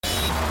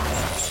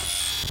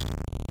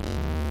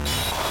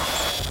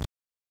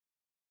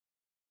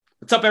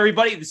What's up,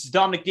 everybody? This is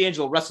Dominic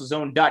D'Angelo,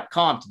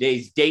 WrestleZone.com.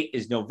 Today's date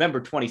is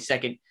November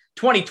 22nd,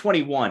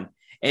 2021,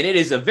 and it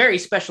is a very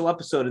special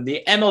episode of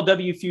the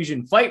MLW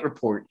Fusion Fight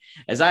Report,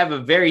 as I have a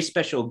very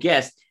special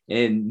guest,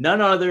 and none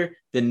other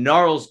than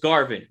Gnarls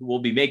Garvin, who will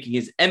be making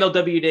his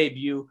MLW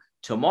debut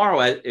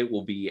tomorrow. It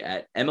will be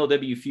at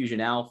MLW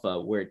Fusion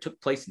Alpha, where it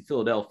took place in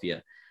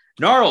Philadelphia.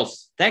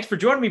 Gnarls, thanks for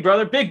joining me,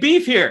 brother. Big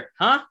beef here,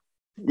 huh?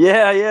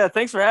 Yeah.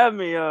 Thanks for having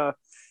me.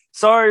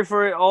 Sorry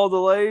for all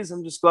delays.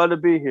 I'm just glad to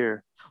be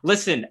here.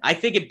 Listen, I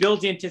think it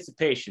builds the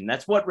anticipation.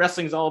 That's what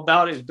wrestling's all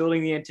about, is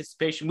building the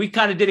anticipation. We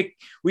kind of did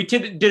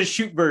did a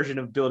shoot version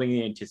of building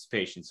the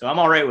anticipation, so I'm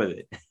all right with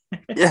it.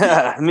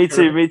 Yeah, me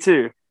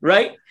too.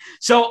 Right?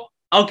 So,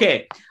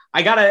 okay,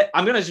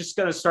 I'm just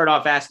gonna start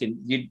off asking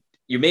you.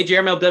 You made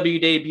your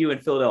MLW debut in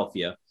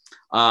Philadelphia.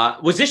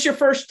 Was this your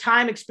first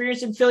time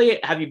experiencing Philly?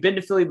 Have you been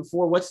to Philly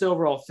before? What's the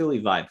overall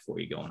Philly vibe for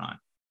you going on?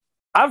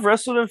 I've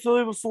wrestled in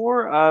Philly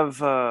before.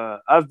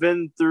 I've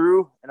been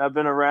through and I've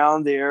been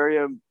around the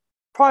area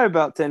probably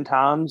about 10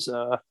 times.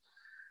 So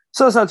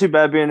it's not too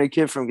bad being a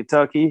kid from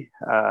Kentucky.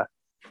 I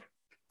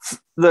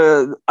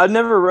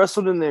never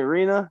wrestled in the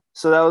arena,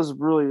 so that was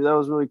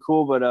really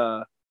cool. But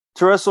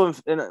to wrestle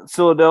in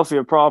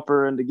Philadelphia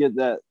proper and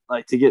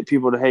to get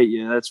people to hate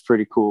you, that's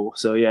pretty cool.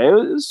 So yeah, it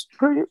was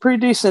pretty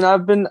decent.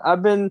 I've been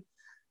in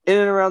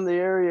and around the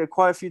area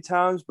quite a few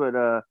times, but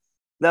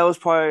that was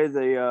probably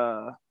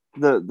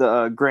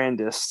the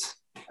grandest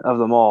of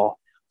them all.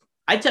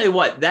 I tell you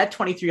what, that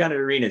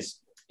 2,300 arenas,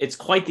 it's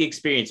quite the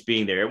experience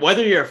being there.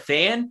 Whether you're a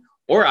fan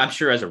or I'm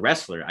sure as a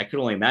wrestler, I could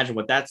only imagine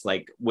what that's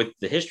like with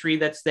the history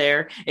that's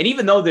there. And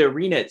even though the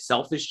arena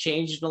itself has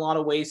changed in a lot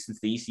of ways since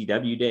the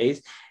ECW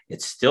days,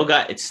 it's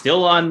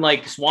still on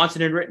like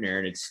Swanson and Rittner,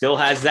 and it still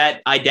has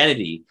that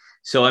identity.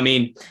 So, I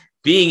mean,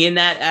 being in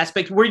that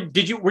aspect, were you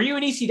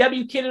an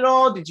ECW kid at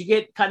all? Did you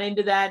get kind of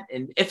into that?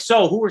 And if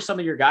so, who were some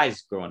of your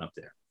guys growing up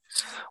there?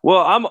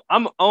 Well,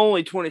 I'm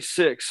only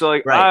 26, so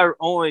like right.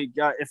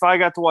 if I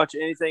got to watch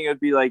anything,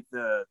 it'd be like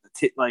the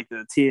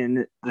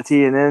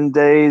TNN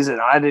days, and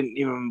I didn't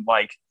even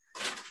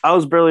I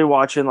was barely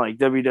watching like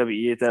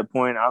WWE at that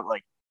point.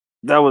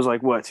 That was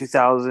like what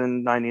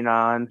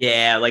 2099.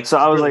 Yeah, so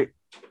I was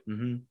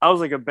I was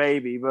like a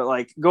baby, but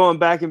like going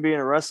back and being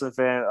a wrestling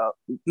fan,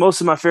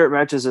 most of my favorite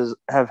matches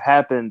have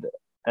happened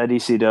at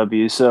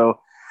ECW.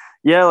 So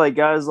yeah, like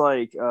guys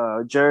like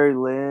Jerry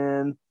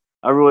Lynn.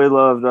 I really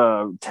loved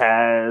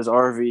Taz,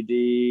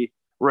 RVD,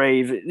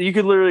 Rave. You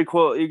could literally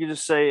quote. You could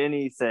just say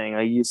anything.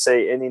 Like you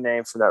say any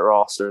name from that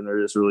roster, and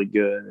they're just really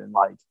good. And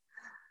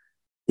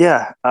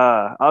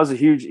I was a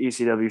huge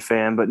ECW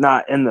fan, but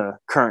not in the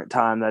current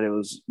time that it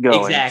was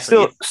going.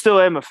 Exactly. Still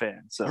am a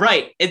fan. So.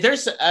 Right.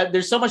 There's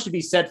so much to be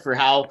said for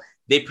how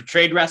they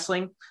portrayed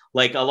wrestling.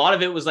 Like a lot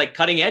of it was like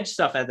cutting edge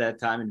stuff at that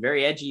time and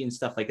very edgy and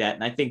stuff like that.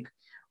 And I think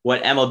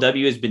what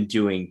MLW has been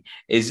doing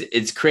is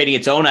it's creating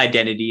its own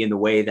identity in the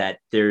way that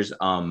there's,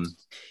 obviously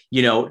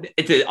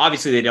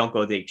they don't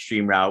go the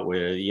extreme route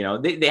where,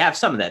 they have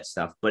some of that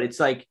stuff, but it's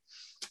like,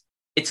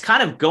 it's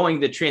kind of going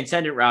the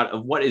transcendent route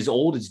of what is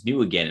old is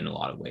new again in a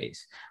lot of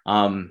ways.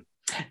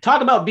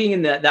 Talk about being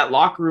in that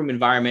locker room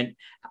environment.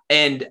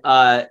 And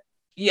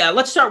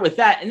let's start with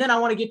that. And then I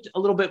want to get a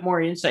little bit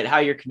more insight how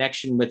your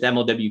connection with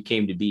MLW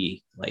came to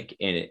be, like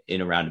in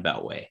a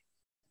roundabout way.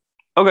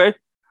 Okay.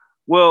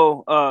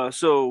 Well,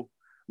 so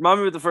remind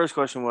me what the first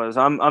question was.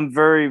 I'm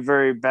very,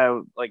 very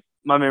bad. Like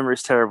my memory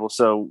is terrible.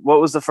 So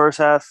what was the first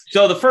half?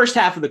 So the first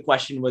half of the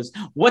question was,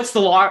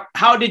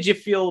 how did you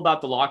feel about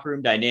the locker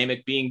room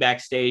dynamic being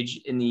backstage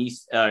in the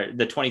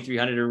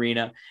 2,300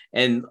 arena,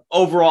 and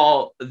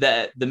overall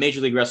the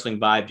Major League Wrestling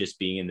vibe just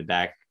being in the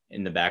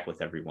back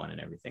with everyone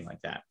and everything like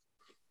that?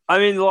 I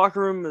mean, the locker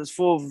room is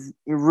full of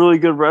really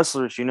good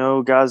wrestlers,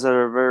 guys that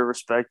are very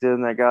respected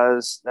and that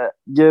guys that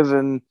give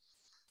and,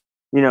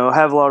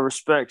 have a lot of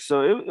respect.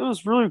 So it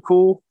was really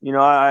cool.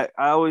 I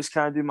always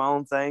kind of do my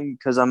own thing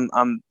because I'm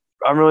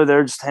really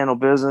there just to handle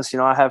business.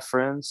 I have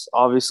friends,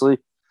 obviously,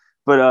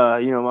 but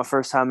my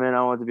first time in,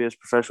 I wanted to be as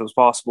professional as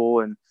possible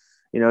and,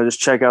 just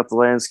check out the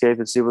landscape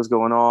and see what's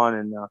going on.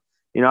 And,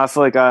 I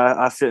feel like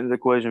I fit into the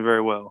equation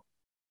very well.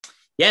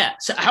 Yeah.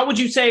 So how would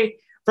you say,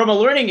 from a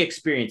learning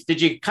experience, did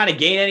you kind of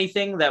gain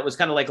anything that was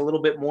kind of like a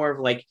little bit more of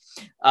like,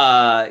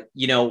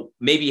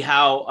 maybe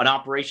how an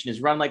operation is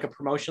run like a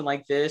promotion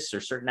like this,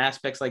 or certain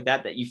aspects like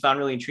that you found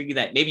really intriguing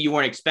that maybe you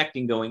weren't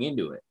expecting going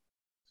into it?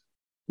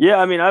 Yeah.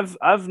 I mean,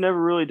 I've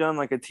never really done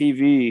like a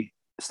TV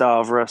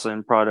style of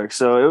wrestling product.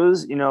 So it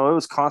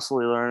was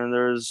constantly learning.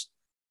 There's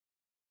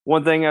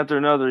one thing after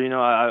another,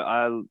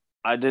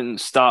 I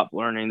didn't stop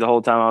learning the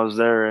whole time I was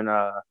there. And,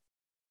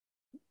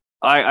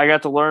 I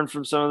got to learn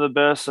from some of the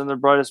best and the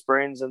brightest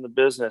brains in the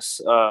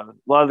business. A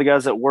lot of the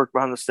guys that work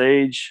behind the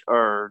stage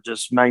are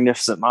just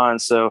magnificent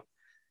minds. So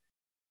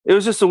it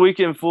was just a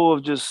weekend full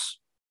of just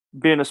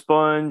being a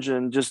sponge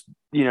and just,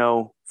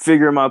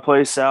 figuring my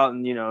place out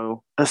and,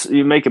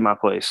 making my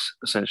place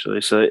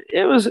essentially. So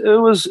it was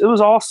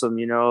awesome.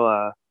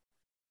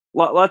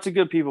 Lots of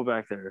good people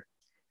back there.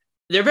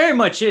 There very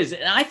much is.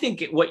 And I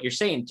think what you're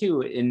saying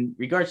too, in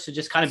regards to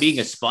just kind of being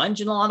a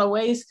sponge in a lot of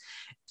ways,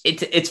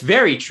 it's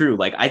very true.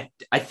 Like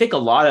I think a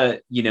lot of,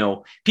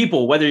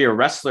 people, whether you're a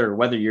wrestler or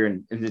whether you're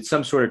in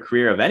some sort of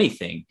career of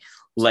anything,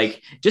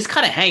 like just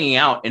kind of hanging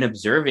out and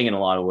observing in a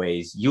lot of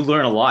ways, you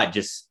learn a lot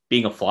just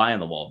being a fly on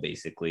the wall,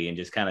 basically, and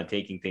just kind of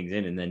taking things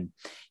in. And then,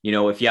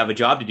 if you have a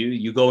job to do,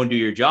 you go and do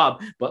your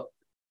job. But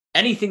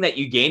anything that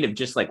you gained of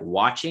just like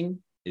watching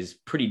is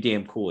pretty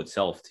damn cool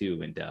itself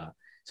too. And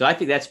so I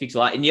think that speaks a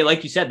lot. And yeah,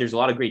 like you said, there's a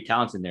lot of great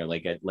talents in there,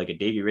 like a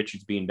Davey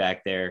Richards being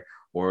back there,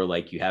 or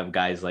like you have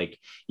guys like,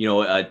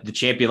 the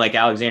champion like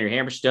Alexander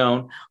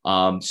Hammerstone,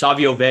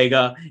 Savio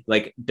Vega,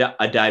 like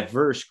a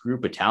diverse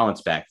group of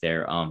talents back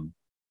there.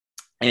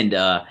 And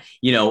a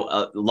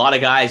lot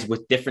of guys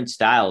with different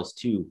styles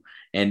too.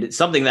 And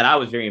something that I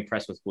was very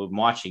impressed with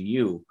watching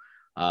you.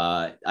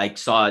 I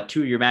saw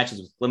 2 of your matches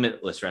with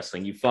Limitless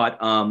Wrestling. You fought,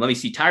 let me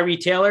see, Tyree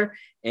Taylor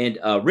and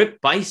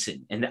Rip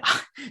Bison. And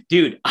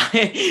dude,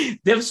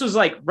 this was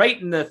like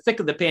right in the thick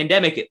of the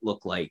pandemic, it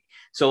looked like.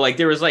 So like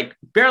there was like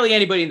barely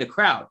anybody in the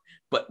crowd.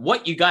 But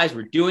what you guys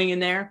were doing in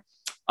there,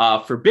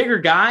 for bigger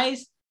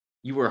guys,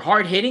 you were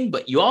hard hitting,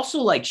 but you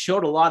also like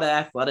showed a lot of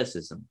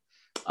athleticism.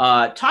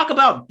 Talk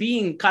about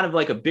being kind of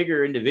like a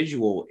bigger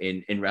individual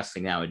in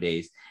wrestling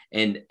nowadays,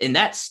 and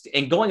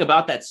going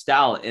about that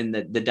style and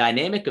the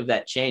dynamic of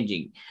that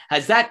changing.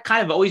 Has that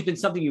kind of always been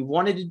something you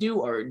wanted to do,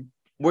 or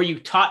were you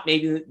taught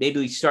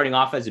maybe starting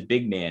off as a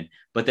big man,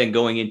 but then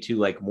going into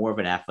like more of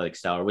an athletic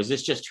style, or was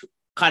this just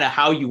kind of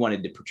how you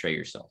wanted to portray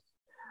yourself?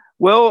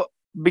 Well,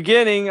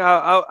 beginning,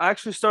 I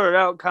actually started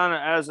out kind of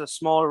as a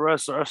smaller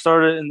wrestler. I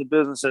started in the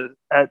business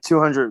at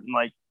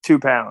 202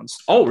 pounds.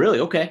 Oh, really?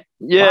 Okay.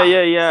 Yeah, wow.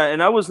 yeah.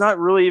 And I was not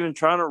really even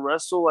trying to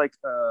wrestle like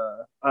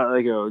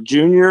a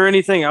junior or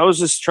anything. I was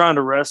just trying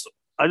to wrestle.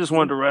 I just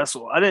wanted to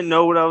wrestle. I didn't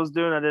know what I was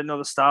doing. I didn't know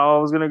the style I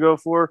was going to go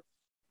for.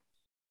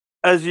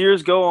 As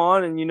years go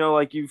on and,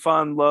 like you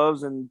find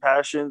loves and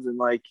passions and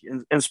like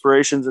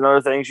inspirations and other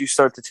things, you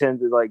start to tend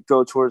to like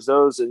go towards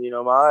those. And,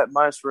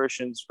 my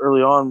inspirations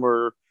early on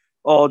were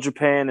All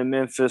Japan and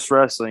Memphis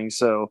wrestling.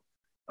 So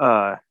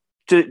I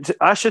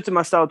shifted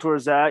my style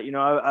towards that.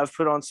 I've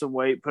put on some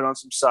weight, put on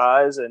some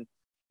size, and,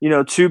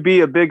 to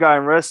be a big guy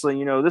in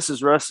wrestling, this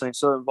is wrestling.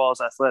 So it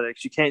involves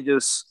athletics. You can't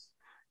just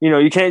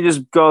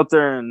go out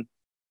there and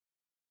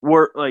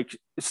work, like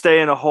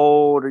stay in a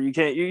hold, or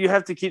you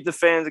have to keep the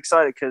fans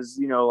excited. Cause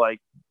like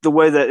the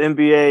way that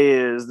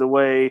NBA is, the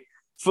way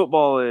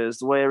football is,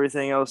 the way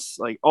everything else,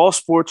 like all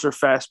sports are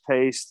fast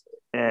paced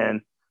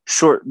and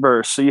short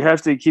bursts. So you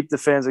have to keep the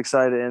fans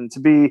excited, and to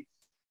be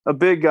a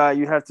big guy,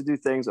 you have to do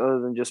things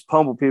other than just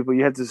pummel people.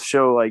 You have to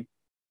show like,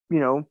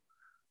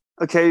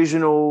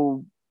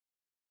 occasional,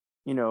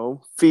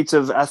 feats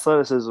of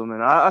athleticism.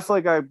 And I feel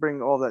like I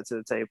bring all that to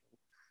the table.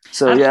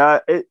 So yeah,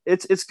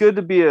 it's good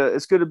to be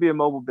a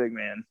mobile big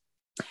man.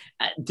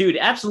 Dude,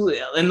 absolutely.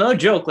 And no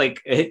joke,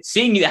 like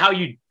seeing how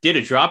you did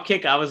a drop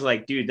kick, I was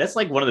like, dude, that's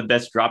like one of the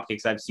best drop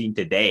kicks I've seen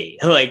today,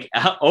 like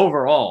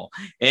overall.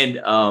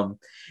 And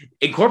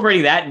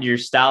incorporating that into your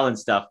style and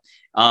stuff,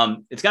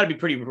 it's got to be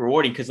pretty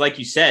rewarding, because like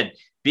you said,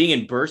 being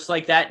in bursts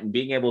like that and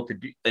being able to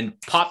and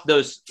pop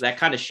that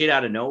kind of shit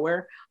out of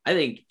nowhere, I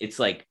think it's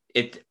like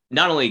it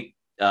not only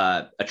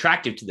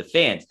attractive to the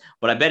fans,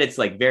 but I bet it's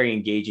like very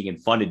engaging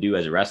and fun to do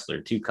as a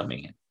wrestler too,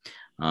 coming in.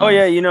 Oh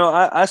yeah,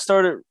 I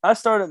started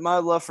my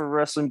love for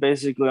wrestling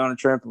basically on a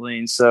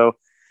trampoline. So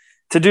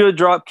to do a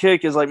drop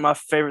kick is like my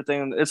favorite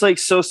thing. It's like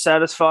so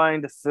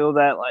satisfying to feel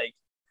that, like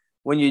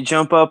when you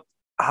jump up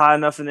high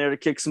enough in there to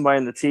kick somebody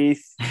in the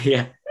teeth.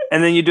 Yeah.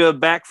 And then you do a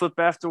backflip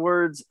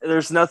afterwards.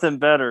 There's nothing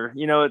better.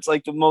 It's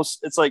like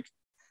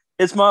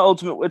it's my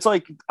ultimate. It's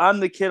like I'm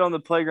the kid on the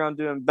playground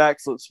doing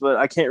backflips, but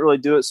I can't really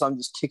do it. So I'm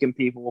just kicking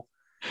people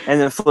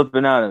and then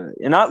flipping out of it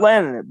and not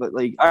landing it. But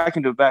like I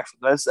can do a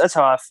backflip. That's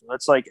how I feel.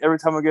 It's like every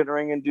time I get in the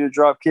ring and do a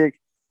drop kick,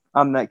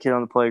 I'm that kid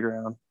on the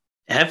playground.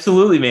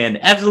 Absolutely, man.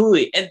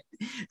 Absolutely. And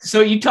so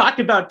you talked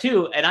about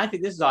too, and I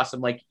think this is awesome,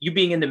 like you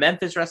being into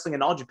Memphis wrestling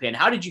and All Japan.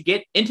 How did you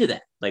get into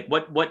that? Like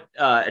what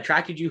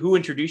attracted you? Who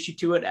introduced you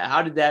to it?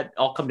 How did that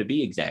all come to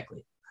be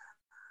exactly?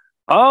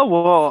 Oh,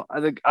 well,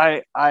 I think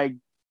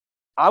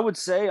I would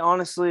say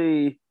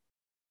honestly,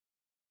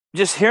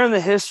 just hearing the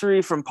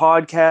history from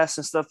podcasts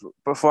and stuff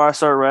before I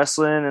started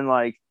wrestling, and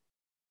like,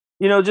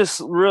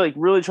 just really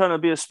trying to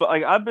be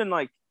I've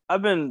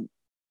been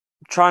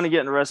trying to get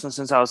into wrestling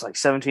since I was like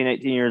 17,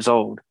 18 years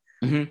old.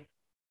 Mm-hmm.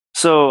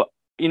 So,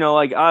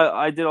 like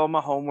I did all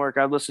my homework.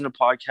 I listened to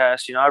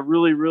podcasts, I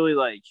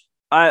really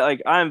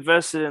I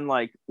invested in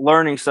like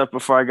learning stuff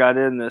before I got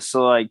in this.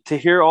 So like to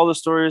hear all the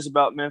stories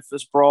about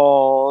Memphis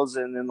brawls,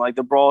 and then like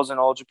the brawls in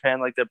All Japan,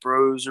 like that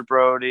Bruiser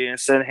Brody and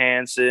Sid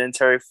Hansen,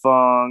 Terry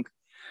Funk,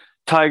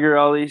 Tiger,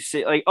 all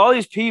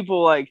these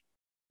people like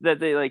that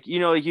they like,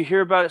 like you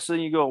hear about it, so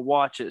then you go and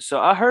watch it. So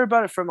I heard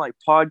about it from like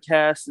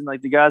podcasts and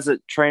like the guys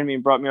that trained me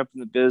and brought me up in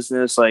the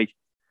business, like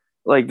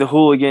the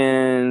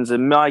Hooligans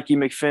and Mikey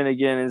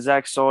McFinnigan and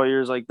Zach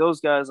Sawyers, like those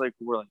guys like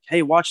were like,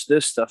 hey, watch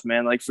this stuff,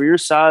 man. Like for your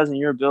size and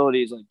your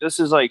abilities, like this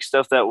is like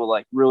stuff that will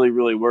like really,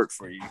 really work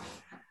for you.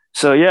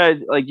 So yeah,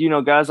 like,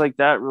 guys like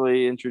that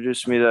really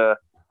introduced me to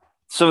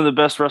some of the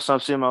best wrestling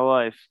I've seen in my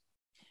life.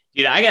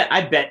 Dude,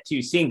 I bet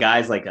too, seeing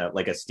guys like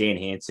a Stan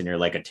Hansen or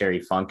like a Terry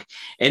Funk,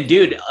 and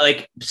dude,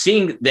 like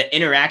seeing the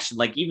interaction,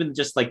 like even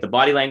just like the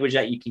body language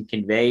that you can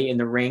convey in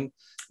the ring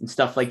and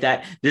stuff like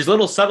that. There's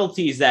little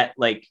subtleties that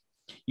like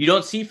you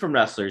don't see from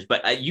wrestlers,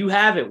 but you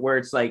have it where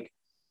it's like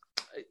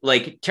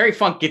Terry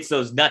Funk gets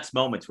those nuts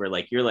moments where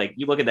like you're like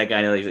you look at that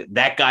guy and like,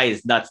 that guy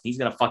is nuts. He's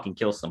gonna fucking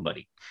kill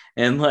somebody.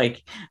 And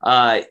like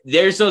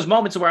there's those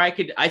moments where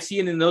I see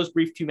it in those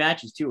brief 2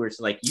 matches too, where it's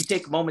like you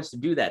take moments to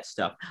do that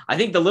stuff. I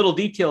think the little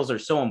details are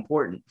so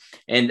important.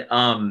 And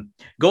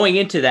going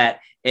into that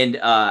and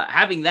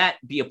having that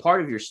be a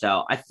part of your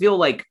style, I feel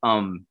like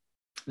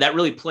that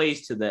really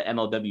plays to the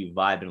MLW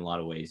vibe in a lot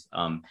of ways.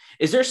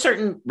 Is there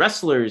certain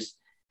wrestlers?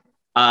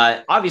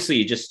 Obviously,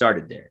 you just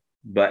started there,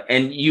 but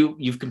and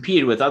you've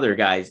competed with other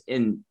guys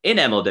in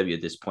MLW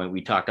at this point.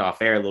 We talked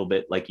off air a little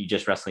bit, like you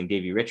just wrestling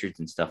Davey Richards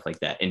and stuff like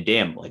that. And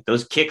damn, like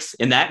those kicks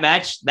in that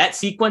match, that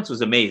sequence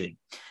was amazing.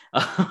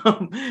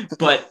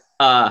 But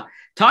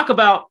talk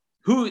about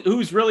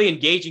who's really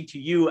engaging to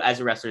you as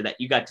a wrestler that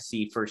you got to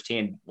see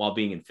firsthand while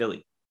being in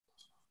Philly.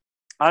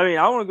 I mean,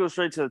 I want to go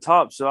straight to the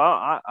top, so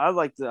I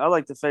like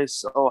to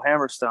face old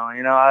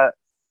Hammerstone.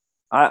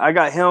 I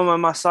got him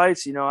on my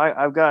sights.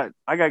 I got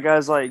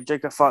guys like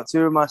Jacob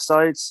Fatu in my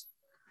sights.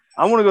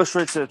 I want to go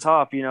straight to the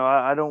top.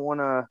 I don't want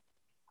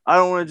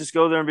to just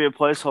go there and be a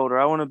placeholder.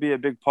 I want to be a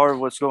big part of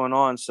what's going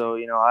on. So,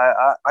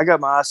 I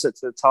got my eyes set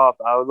to the top.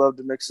 I would love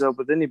to mix it up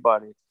with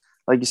anybody.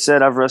 Like you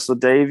said, I've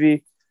wrestled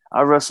Davey.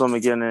 I wrestle him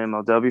again in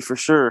MLW for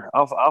sure.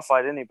 I'll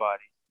fight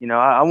anybody.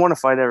 I want to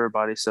fight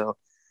everybody. So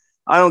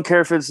I don't care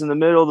if it's in the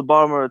middle, the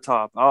bottom, or the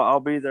top. I'll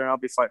be there and I'll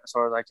be fighting as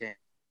hard as I can.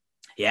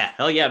 Yeah,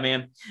 hell yeah,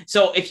 man.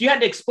 So if you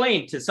had to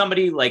explain to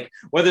somebody, like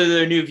whether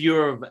they're a new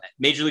viewer of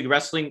Major League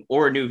Wrestling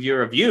or a new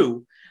viewer of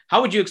you,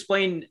 how would you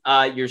explain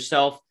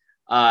yourself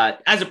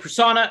as a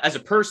persona, as a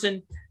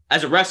person,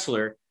 as a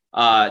wrestler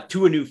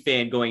to a new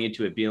fan going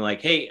into it, being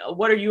like, hey,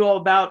 what are you all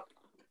about?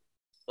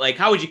 Like,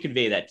 how would you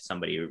convey that to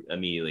somebody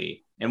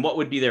immediately? And what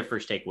would be their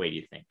first takeaway, do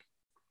you think?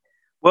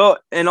 Well,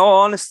 in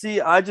all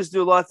honesty, I just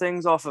do a lot of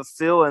things off of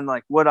feel and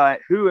like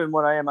who and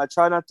what I am. I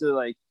try not to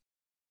like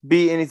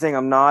be anything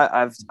I'm not.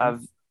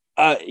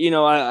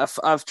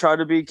 I've tried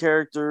to be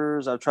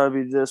characters. I've tried to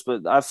be this,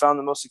 but I've found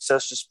the most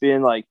success just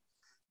being like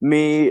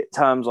me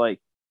times like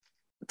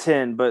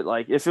 10. But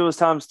like if it was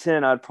times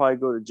 10, I'd probably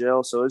go to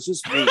jail. So it's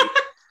just me.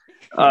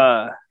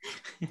 I'm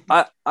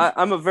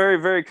a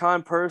very, very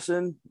kind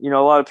person. A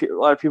lot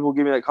of people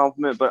give me that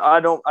compliment, but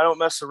I don't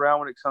mess around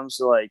when it comes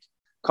to like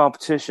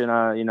competition.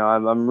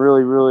 I'm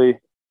really, really,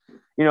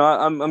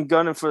 I'm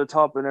gunning for the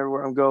top and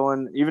everywhere I'm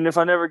going. Even if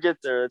I never get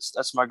there,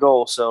 that's my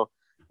goal. So,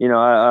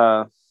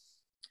 I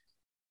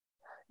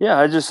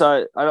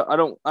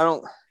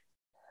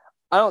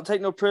don't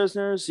take no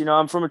prisoners.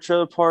 I'm from a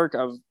trailer park.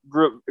 I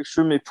grew up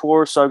extremely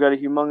poor, so I've got a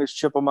humongous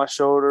chip on my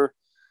shoulder.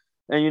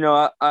 And,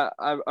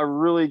 I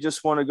really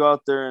just want to go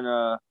out there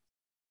and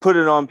put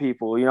it on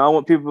people. I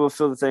want people to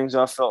feel the things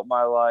I felt in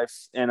my life.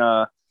 And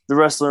the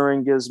wrestling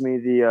ring gives me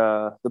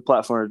the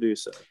platform to do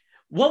so.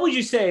 What would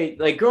you say,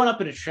 like growing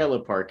up in a trailer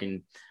park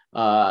and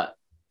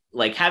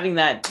like having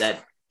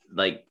that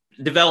like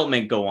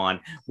development go on,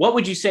 what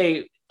would you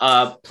say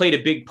played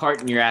a big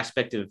part in your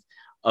aspect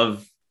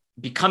of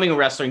becoming a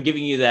wrestler and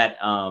giving you that,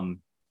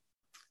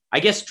 I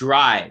guess,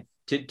 drive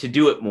to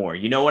do it more?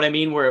 You know what I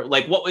mean? Where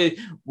like, what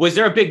was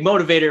there a big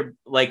motivator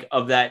like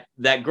of that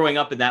growing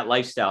up in that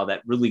lifestyle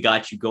that really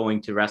got you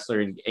going to wrestler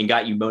and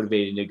got you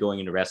motivated into going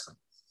into wrestling?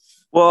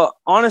 Well,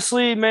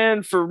 honestly,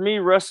 man, for me,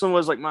 wrestling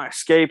was like my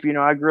escape.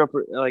 I grew up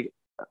like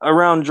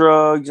around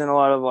drugs and a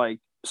lot of like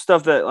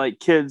stuff that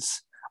like a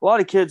lot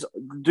of kids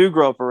do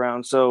grow up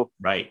around. So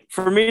right.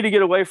 For me to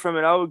get away from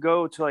it, I would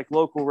go to like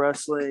local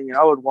wrestling and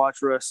I would watch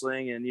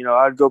wrestling and,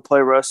 I'd go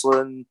play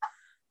wrestling.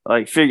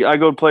 I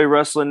go play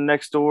wrestling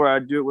next door.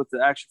 I'd do it with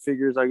the action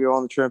figures. I go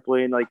on the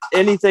trampoline, like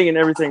anything and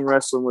everything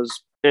wrestling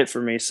was it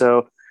for me.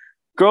 So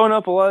growing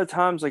up, a lot of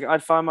times, like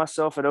I'd find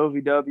myself at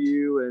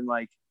OVW and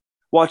like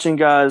watching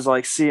guys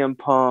like CM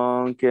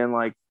Punk and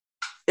like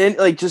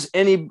just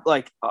any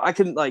like I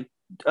can like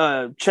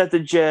Chet the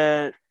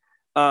Jet,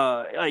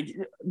 like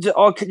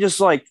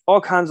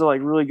all kinds of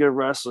like really good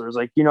wrestlers.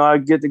 Like I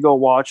get to go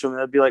watch them.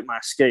 That'd be like my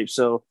escape.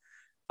 So,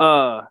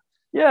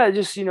 yeah,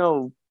 just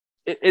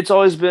it's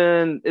always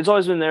been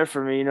there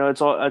for me.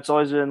 It's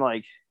always been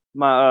like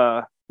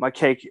my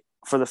cake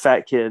for the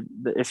fat kid,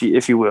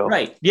 if you will.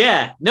 Right.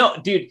 Yeah. No,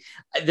 dude,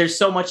 there's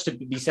so much to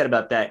be said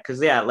about that.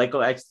 Cause yeah, like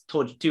I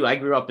told you too, I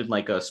grew up in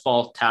like a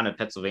small town in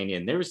Pennsylvania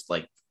and there was a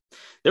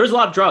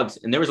lot of drugs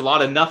and there was a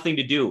lot of nothing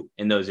to do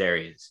in those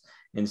areas.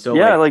 And so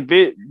yeah, like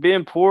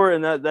being poor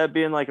and that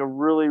being like a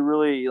really,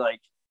 really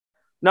like,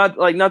 not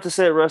to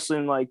say that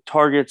wrestling like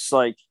targets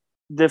like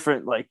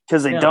different, like,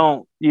 cause they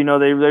don't, they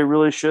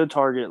really should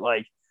target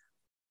like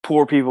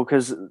poor people,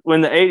 because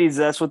when the 80s,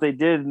 that's what they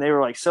did, and they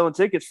were like selling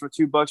tickets for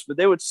 $2, but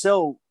they would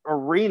sell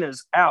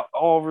arenas out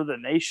all over the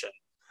nation.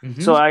 Mm-hmm.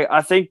 So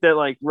I think that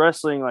like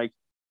wrestling, like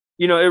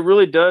you know, it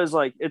really does,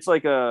 like, it's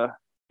like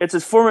it's a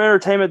form of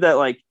entertainment that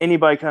like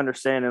anybody can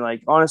understand. And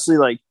like, honestly,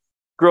 like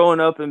growing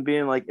up and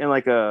being like in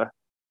like I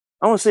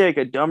don't want to say like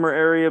a dumber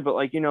area, but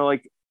like, you know,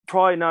 like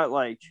probably not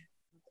like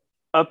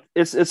up,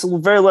 it's a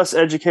very less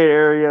educated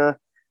area. And,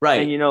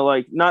 Right. you know,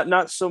 like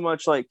not so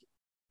much like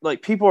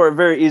people are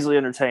very easily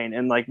entertained,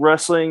 and like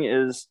wrestling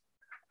is,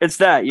 it's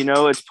that, you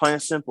know, it's plain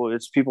and simple.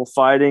 It's people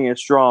fighting,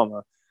 it's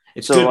drama.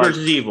 It's So good like,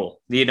 versus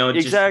evil, you know,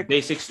 just exact,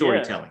 basic yeah,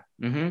 storytelling.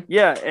 Hmm.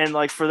 yeah. And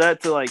like for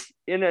that to like,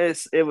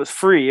 it was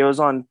free. It was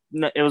on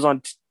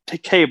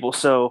cable.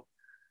 So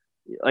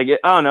like,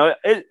 I don't know,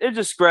 it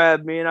just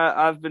grabbed me, and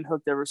I've been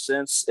hooked ever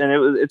since.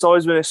 And it's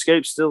always been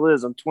escape, still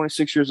is. I'm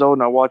 26 years old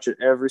and I watch it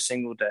every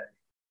single day.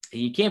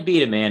 You can't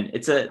beat it, man.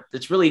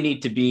 It's really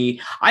neat to be.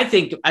 I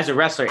think as a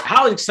wrestler,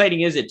 how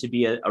exciting is it to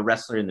be a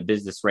wrestler in the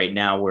business right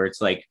now, where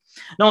it's like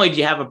not only do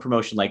you have a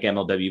promotion like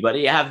MLW, but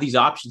you have these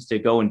options to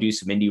go and do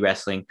some indie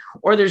wrestling,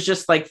 or there's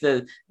just like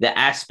the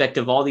aspect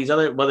of all these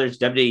other, whether it's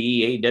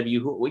WWE,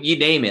 AEW, you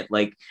name it,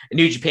 like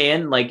New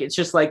Japan, like it's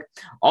just like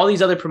all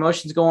these other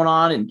promotions going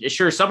on, and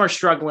sure, some are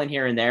struggling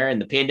here and there, and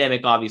the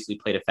pandemic obviously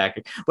played a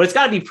factor, but it's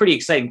got to be a pretty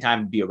exciting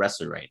time to be a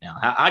wrestler right now.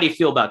 How do you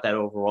feel about that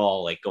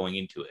overall, like going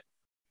into it?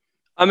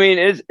 I mean,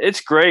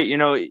 it's great, you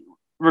know,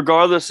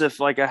 regardless if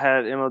like I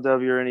had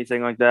MLW or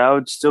anything like that, I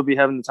would still be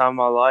having the time of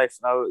my life.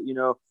 You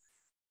know,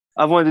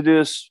 I've wanted to do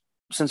this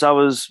since I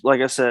was,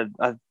 like I said,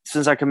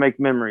 since I can make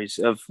memories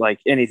of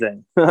like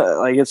anything.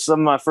 Like it's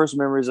some of my first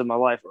memories of my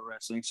life are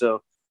wrestling.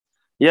 So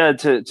yeah,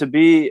 to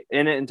be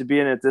in it and to be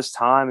in it this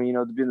time, and, you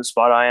know, to be in the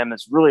spot I am,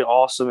 it's really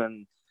awesome.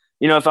 And,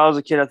 you know, if I was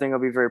a kid, I think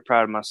I'd be very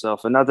proud of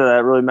myself. And not that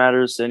that really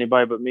matters to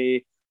anybody but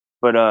me,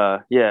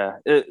 but yeah,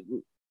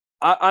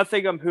 I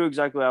think I'm who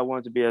exactly I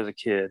wanted to be as a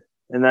kid.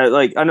 And that,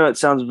 like, I know it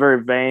sounds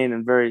very vain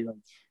and very like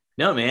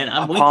No, man,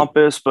 I'm with you.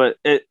 pompous, but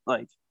it,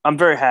 like, I'm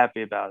very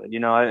happy about it. You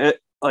know,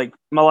 like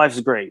my life's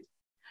great.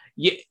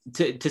 Yeah,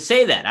 to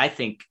say that, I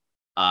think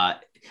uh,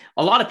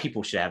 a lot of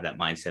people should have that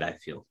mindset. I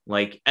feel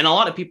like, and a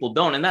lot of people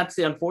don't, and that's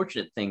the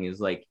unfortunate thing is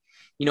like,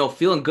 you know,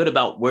 feeling good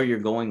about where you're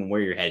going and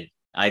where you're headed.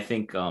 I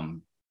think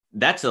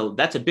that's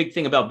a big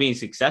thing about being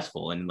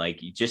successful, and like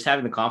just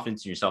having the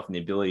confidence in yourself and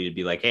the ability to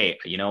be like, hey,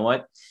 you know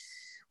what?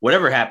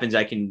 Whatever happens,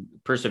 I can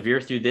persevere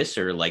through this,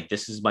 or like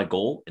this is my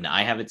goal and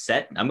I have it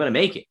set. I'm gonna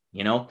make it.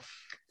 You know,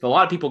 if a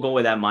lot of people go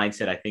with that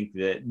mindset, I think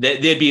that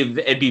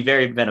it'd be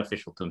very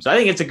beneficial to them. So I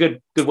think it's a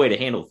good way to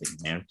handle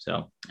things, man.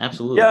 So Yeah,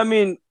 absolutely. I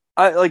mean,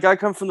 I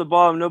come from the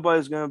bottom.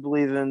 Nobody's gonna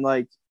believe in,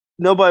 like,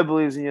 nobody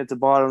believes in you at the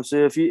bottom.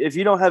 So if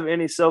you don't have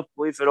any self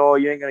belief at all,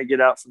 you ain't gonna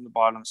get out from the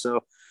bottom.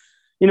 So,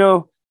 you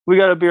know, we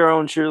got to be our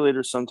own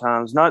cheerleaders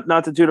sometimes. Not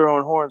to toot our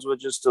own horns, but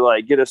just to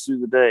like get us through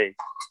the day.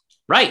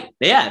 Right.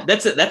 Yeah.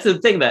 That's the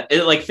thing that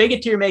like fake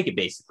it till you make it,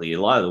 basically.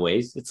 A lot of the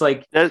ways it's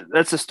like,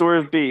 That's the story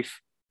of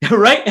beef.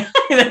 right.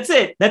 That's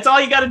it. That's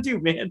all you got to do,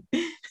 man.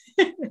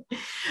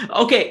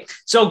 Okay.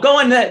 So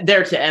going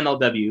there to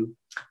MLW,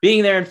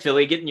 being there in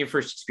Philly, getting your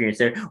first experience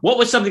there, what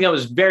was something that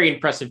was very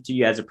impressive to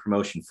you as a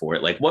promotion for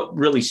it? Like what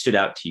really stood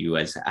out to you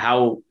as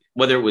how,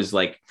 whether it was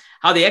like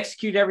how they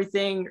execute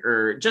everything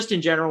or just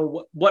in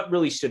general, what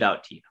really stood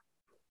out to you?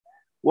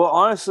 Well,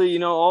 honestly, you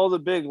know, all the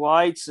big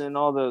lights and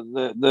all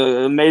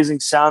the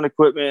amazing sound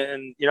equipment,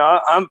 and, you know,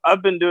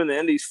 I've been doing the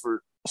indies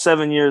for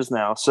 7 years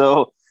now,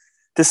 so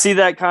to see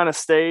that kind of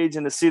stage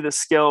and to see the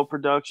scale of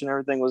production,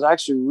 everything was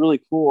actually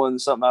really cool, and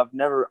something I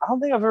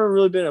don't think I've ever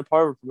really been a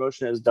part of a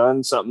promotion that's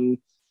done something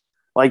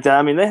like that.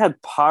 I mean, they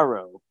had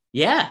pyro.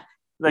 Yeah.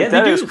 Yeah, Like,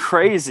 they that is do.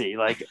 crazy.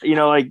 Like, you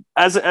know, like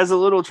as a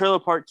little trailer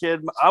park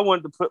kid, I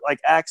wanted to put like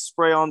Axe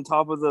spray on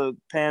top of the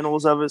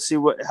panels of it, see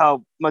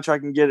how much I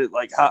can get it,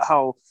 like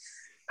how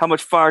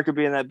much fire could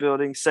be in that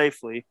building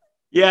safely.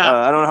 Yeah.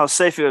 I don't know how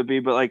safe it would be,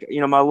 but like,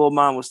 you know, my little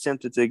mind was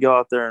tempted to go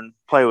out there and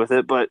play with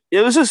it. But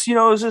it was just, you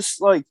know, it was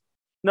just like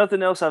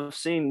nothing else I've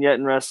seen yet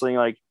in wrestling.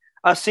 Like,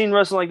 I've seen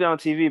wrestling like that on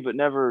TV, but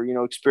never, you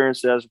know,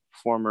 experienced it as a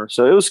performer.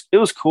 So it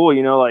was cool,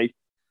 you know, like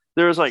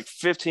there was like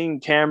 15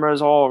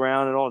 cameras all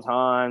around at all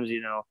times,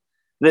 you know.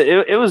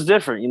 It was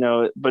different, you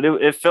know, but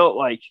it felt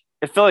like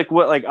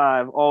what like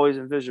I've always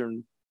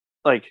envisioned,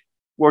 like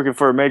working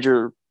for a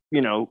major,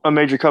 you know, a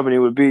major company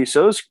would be.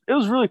 So it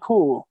was really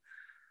cool.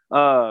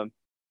 Uh,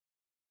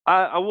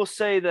 I will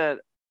say that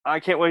I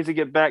can't wait to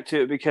get back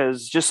to it,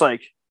 because just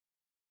like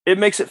it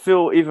makes it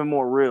feel even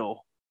more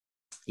real.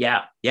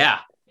 Yeah, yeah,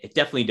 it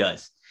definitely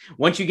does.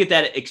 Once you get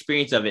that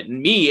experience of it, and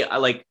me, I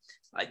like,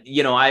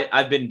 you know,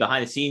 I've been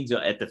behind the scenes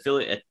at the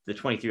Philly at the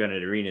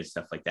 2300 arena and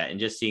stuff like that, and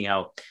just seeing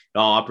how it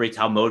all operates,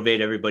 how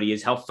motivated everybody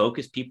is, how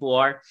focused people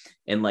are,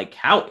 and like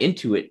how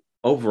into it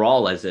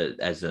overall as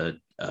a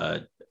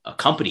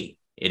company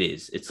it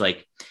is. It's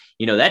like,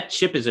 you know, that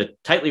ship is a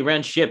tightly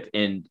run ship,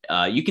 and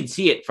you can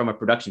see it from a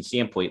production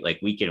standpoint, like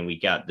week in and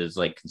week out. There's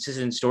like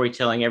consistent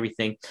storytelling,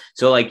 everything.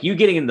 So like you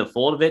getting in the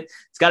fold of it,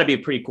 it's got to be a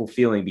pretty cool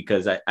feeling,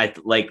 because I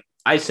like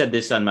I said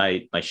this on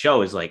my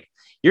show is like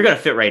you're gonna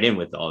fit right in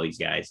with all these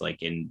guys,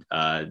 like in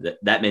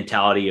that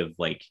mentality of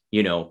like,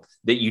 you know,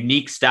 the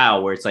unique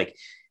style where it's like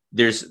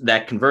there's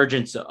that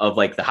convergence of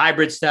like the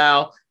hybrid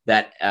style,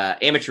 that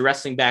amateur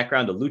wrestling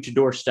background, the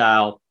luchador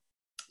style,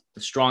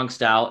 the strong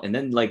style, and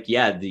then like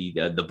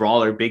the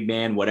brawler, big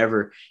man,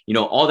 whatever,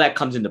 all that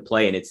comes into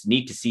play, and it's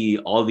neat to see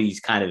all these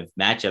kind of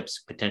matchups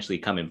potentially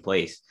come in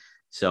place.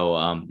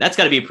 So that's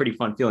got to be a pretty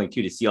fun feeling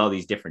too, to see all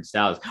these different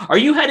styles. Are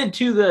you going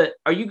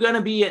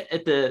to be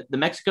at the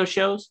Mexico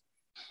shows?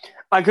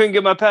 I couldn't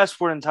get my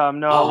passport in time.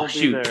 No, I won't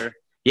be there.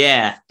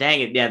 Yeah, dang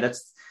it.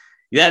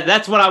 Yeah,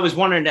 that's what I was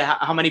wondering,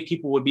 how many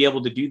people would be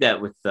able to do that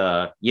with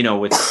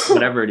with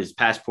whatever it is,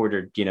 passport,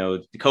 or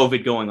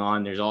COVID going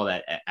on. There's all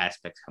that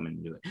aspects coming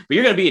into it. But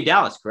you're going to be in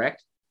Dallas,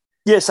 correct?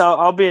 Yes,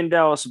 I'll be in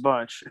Dallas a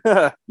bunch.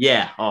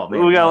 Yeah. Oh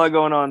man, we got a lot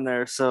going on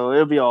there, so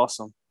it'll be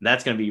awesome.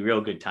 That's going to be a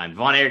real good time.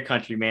 Von Air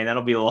country, man.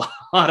 That'll be a lot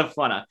of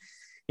fun.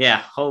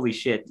 Yeah. Holy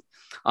shit.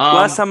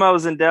 Last time I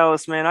was in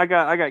Dallas, man, I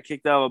got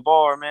kicked out of a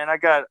bar, man.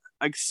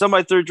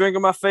 Somebody threw a drink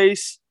in my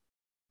face.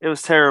 It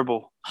was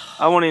terrible.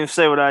 I won't even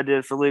say what I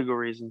did for legal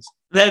reasons.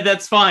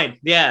 That's fine.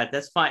 Yeah,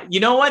 that's fine. You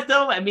know what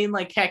though? I mean,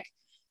 like, heck,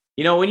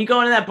 when you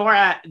go into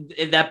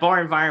that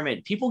bar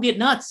environment, people get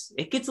nuts.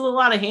 It gets a little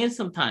out of hand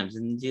sometimes,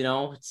 and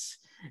it's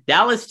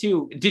Dallas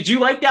too. Did you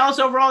like Dallas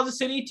overall as a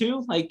city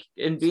too, like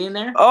in being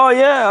there? Oh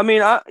yeah, I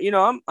mean,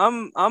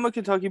 I'm a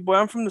Kentucky boy.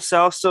 I'm from the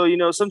South, so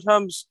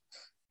sometimes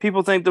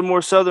people think they're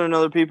more Southern than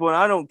other people, and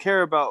I don't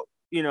care about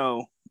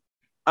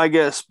I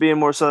guess being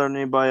more Southern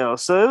than anybody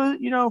else. So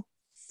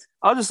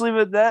I'll just leave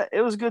it at that.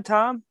 It was a good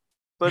time,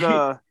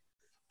 but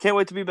can't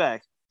wait to be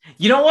back.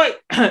 You know what?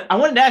 I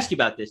wanted to ask you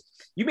about this.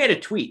 You made a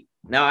tweet.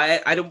 Now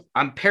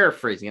I'm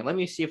paraphrasing it. Let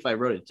me see if I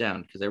wrote it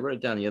down, because I wrote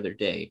it down the other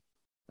day.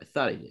 I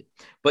thought I did.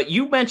 But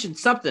you mentioned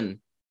something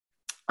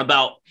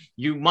about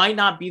you might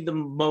not be the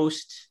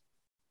most,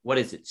 what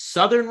is it,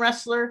 Southern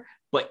wrestler,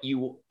 but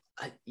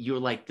you're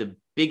like the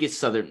biggest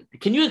Southern.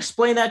 Can you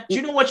explain that? Do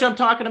you know what I'm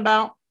talking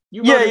about?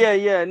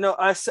 Yeah. No,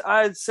 I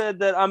said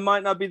that I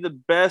might not be the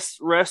best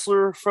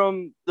wrestler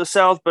from the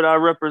South, but I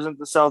represent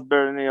the South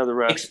better than any other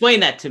wrestler.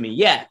 Explain that to me.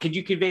 Yeah. Could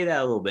you convey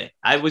that a little bit?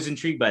 I was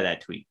intrigued by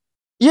that tweet.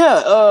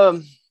 Yeah.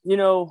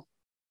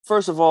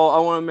 First of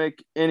all,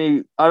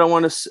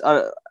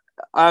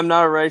 I'm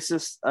not a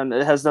racist, and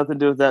it has nothing to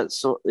do with that.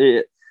 So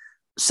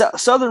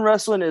Southern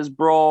wrestling is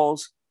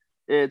brawls,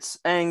 it's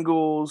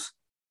angles,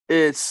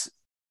 it's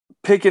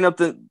setting up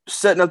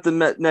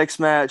the next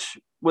match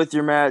with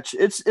your match.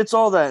 It's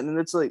all that, and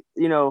it's like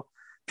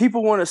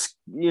people want to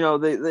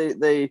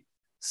they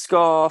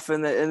scoff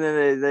and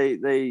then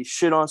they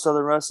shit on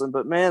Southern wrestling,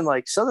 but man,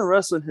 like Southern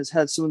wrestling has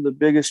had some of the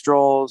biggest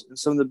draws and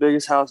some of the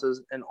biggest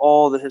houses in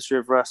all the history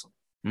of wrestling.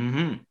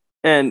 Mm-hmm.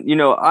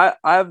 And I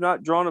have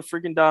not drawn a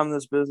freaking dime in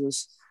this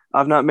business.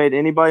 I've not made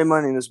anybody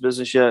money in this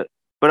business yet,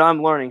 but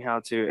I'm learning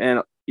how to.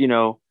 And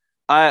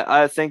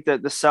I think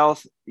that the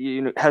South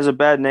has a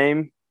bad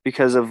name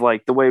because of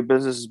like the way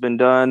business has been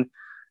done,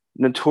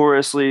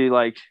 notoriously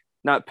like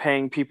not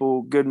paying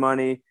people good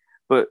money,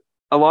 but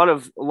a lot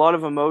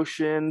of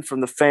emotion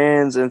from the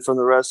fans and from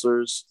the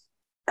wrestlers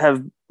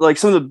have, like,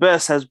 some of the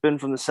best has been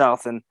from the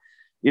South. And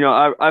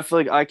I feel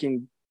like I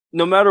can,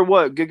 no matter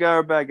what, good guy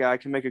or bad guy, I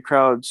can make a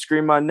crowd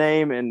scream my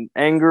name in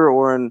anger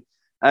or in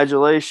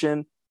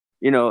adulation,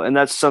 and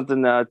that's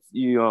something that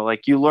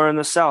like you learn in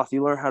the South.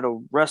 You learn how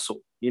to wrestle.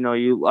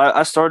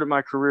 I started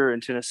my career in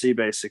Tennessee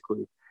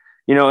basically,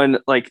 and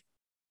like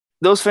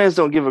those fans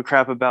don't give a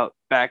crap about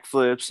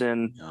backflips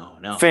and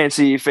no.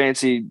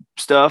 fancy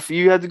stuff.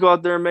 You have to go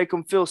out there and make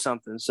them feel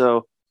something.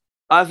 So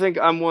I think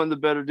I'm one of the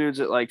better dudes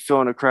at like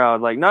feeling a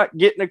crowd, like not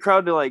getting a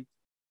crowd to like,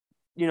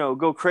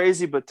 go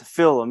crazy, but to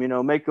fill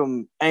them, make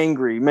them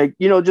angry,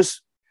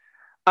 just,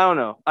 I don't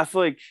know. I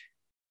feel like,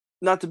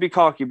 not to be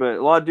cocky, but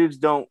a lot of dudes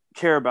don't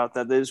care about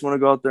that. They just want to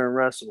go out there and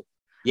wrestle.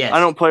 Yes. I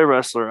don't play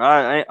wrestler.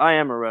 I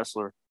am a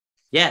wrestler.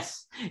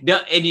 Yes. No,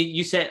 and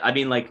you said, I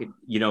mean, like,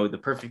 the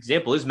perfect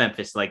example is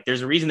Memphis. Like,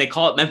 there's a reason they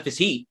call it Memphis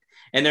Heat.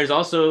 And there's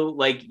also,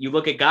 like, you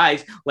look at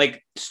guys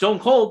like Stone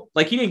Cold,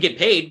 like, he didn't get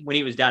paid when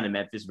he was down in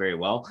Memphis very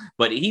well,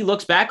 but he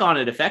looks back on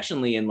it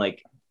affectionately and,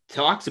 like,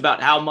 talks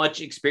about how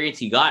much experience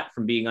he got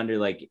from being under,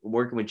 like,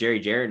 working with Jerry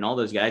Jarrett and all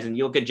those guys. And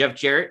you look at Jeff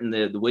Jarrett and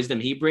the wisdom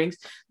he brings,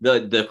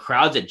 the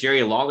crowds that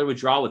Jerry Lawler would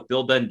draw with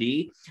Bill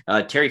Dundee,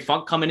 Terry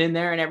Funk coming in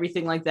there and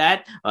everything like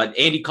that.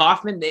 Andy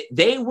Kaufman,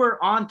 they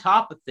were on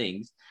top of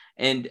things,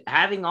 and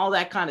having all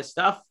that kind of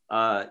stuff,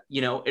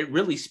 it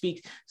really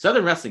speaks.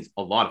 Southern wrestling's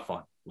a lot of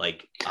fun.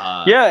 Like,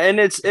 and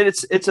it's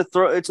a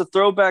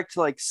throwback to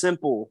like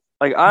simple.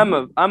 Like I'm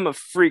a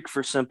freak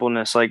for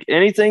simpleness. Like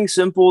anything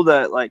simple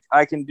that like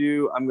I can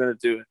do, I'm gonna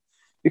do it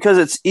because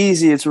it's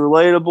easy, it's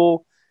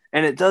relatable,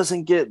 and it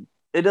doesn't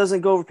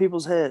go over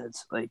people's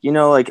heads. Like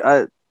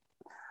I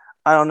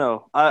don't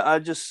know.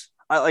 I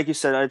like you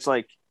said, it's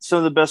like some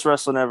of the best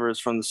wrestling ever is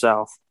from the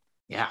South.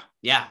 Yeah.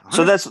 100%.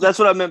 So that's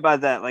what I meant by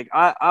that. Like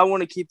I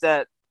want to keep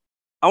that.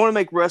 I want to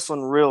make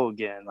wrestling real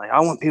again. Like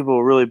I want people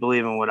to really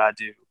believe in what I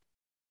do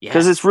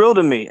because it's real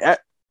to me.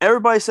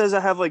 Everybody says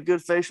I have like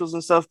good facials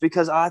and stuff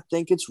because I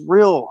think it's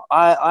real.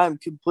 I'm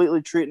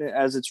completely treating it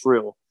as it's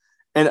real,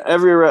 and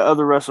every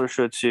other wrestler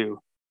should too.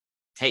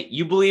 Hey,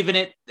 you believe in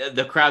it,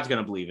 the crowd's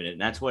going to believe in it.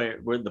 And that's where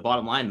the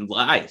bottom line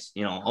lies,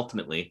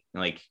 ultimately.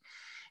 Like,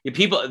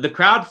 People, the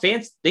crowd,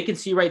 fans, they can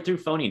see right through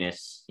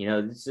phoniness. You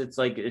know, it's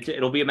like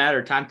it'll be a matter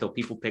of time till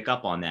people pick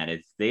up on that.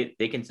 It's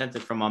they can sense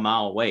it from a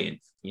mile away. And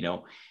you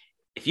know,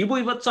 if you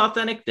believe it's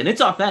authentic, then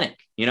it's authentic.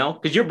 You know,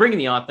 because you're bringing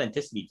the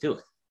authenticity to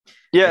it.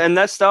 Yeah, and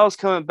that style's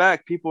coming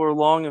back. People are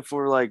longing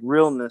for like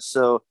realness.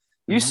 So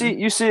you see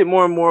it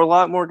more and more. A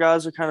lot more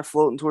guys are kind of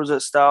floating towards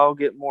that style,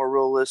 get more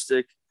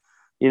realistic.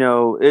 You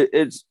know,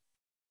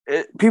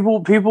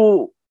 people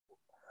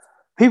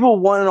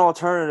want an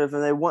alternative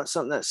and they want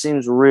something that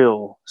seems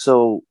real.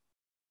 So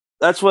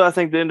that's what I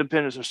think the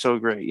independents are so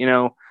great. You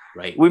know,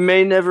 right? We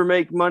may never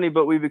make money,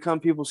 but we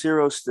become people's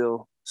heroes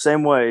still.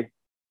 Same way.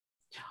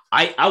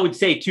 I would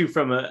say too,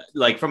 from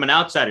an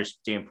outsider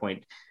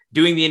standpoint,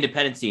 doing the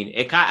independent scene,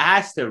 it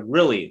has to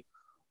really,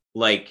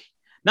 like,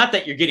 not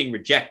that you're getting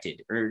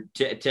rejected or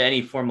to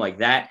any form like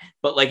that,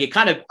 but like it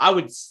kind of, I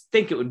would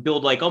think it would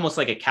build like almost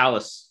like a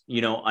callus,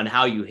 you know, on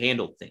how you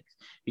handle things,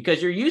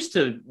 because you're used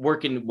to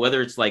working,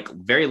 whether it's like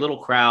very little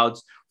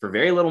crowds for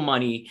very little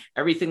money,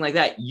 everything like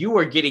that. You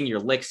are getting your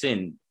licks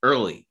in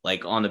early,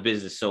 like on the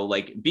business. So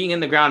like being in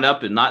the ground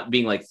up and not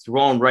being like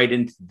thrown right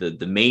into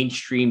the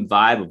mainstream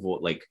vibe of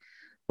what, like,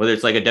 whether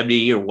it's like a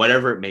WWE or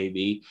whatever it may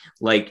be,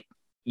 like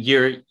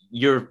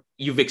you've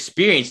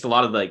experienced a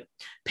lot of like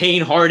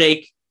pain,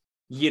 heartache,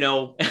 you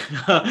know,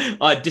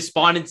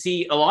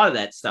 despondency, a lot of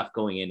that stuff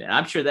going in. And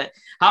I'm sure that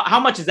how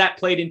much has that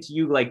played into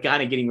you, like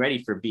kind of getting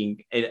ready for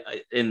being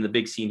in the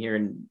big scene here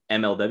in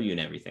MLW and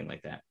everything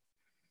like that?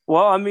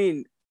 Well, I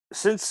mean,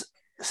 since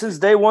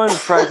day one,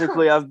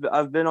 practically,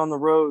 I've been on the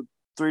road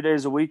 3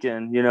 days a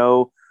weekend. You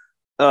know,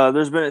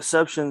 there's been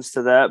exceptions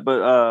to that,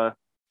 but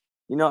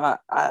you know,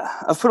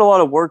 I've put a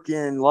lot of work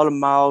in, a lot of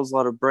miles, a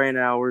lot of brain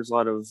hours, a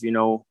lot of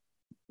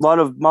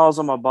miles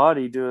on my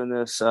body doing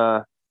this.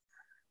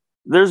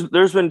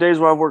 There's been days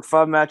where I've worked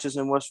 5 matches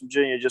in West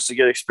Virginia just to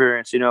get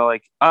experience. You know,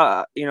 like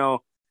I've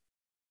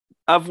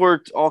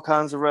worked all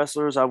kinds of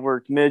wrestlers. I've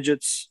worked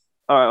midgets.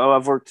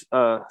 I've worked.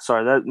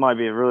 Sorry, that might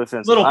be really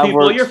offensive. Little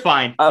people, you're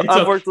fine.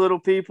 I've worked little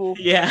people.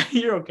 Yeah,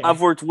 you're okay.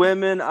 I've worked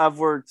women. I've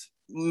worked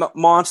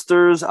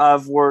monsters.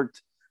 I've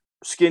worked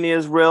skinny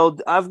as rail.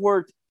 I've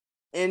worked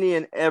any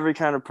and every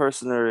kind of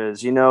person there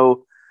is. You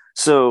know,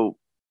 so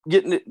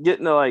getting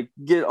to like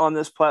get on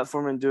this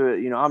platform and do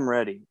it. You know, I'm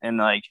ready, and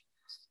like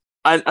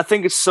I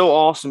think it's so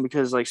awesome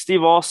because like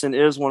Steve Austin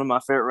is one of my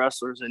favorite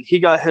wrestlers, and he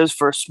got his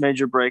first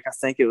major break. I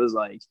think it was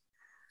like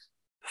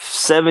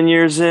 7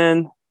 years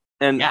in.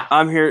 And yeah.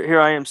 I'm here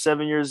I am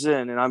 7 years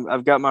in, and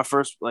I've got my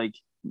first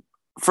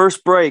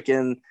break,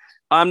 and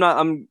I'm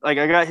like,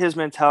 I got his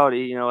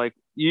mentality, you know, like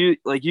you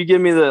give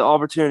me the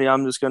opportunity,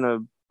 I'm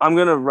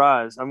gonna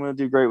rise. I'm gonna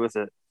do great with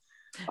it.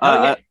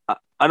 I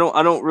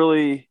don't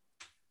really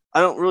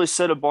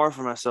set a bar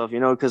for myself,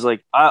 you know, because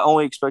like I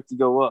only expect to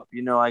go up,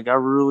 you know, like I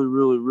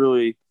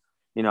really,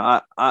 you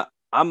know,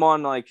 I'm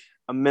on like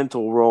a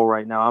mental roll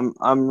right now.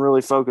 I'm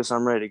really focused.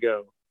 I'm ready to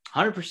go.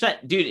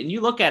 100%, dude. And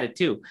you look at it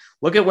too.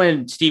 Look at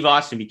when Steve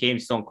Austin became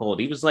Stone Cold.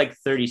 He was like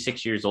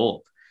 36 years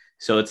old.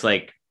 So it's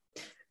like,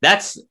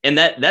 that's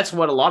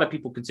what a lot of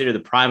people consider the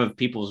prime of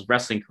people's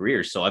wrestling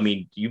careers. So, I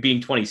mean, you being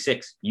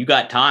 26, you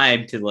got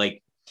time to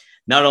like,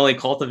 not only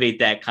cultivate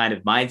that kind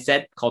of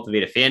mindset,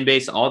 cultivate a fan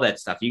base, all that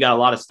stuff. You got a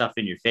lot of stuff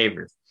in your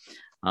favor,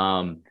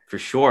 for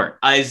sure.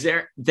 Is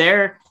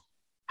there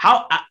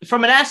how,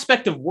 from an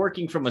aspect of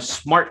working from a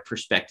smart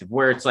perspective,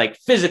 where it's like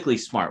physically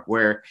smart,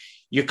 where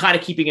you're kind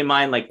of keeping in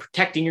mind, like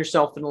protecting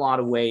yourself in a lot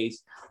of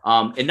ways,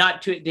 and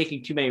not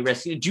taking too many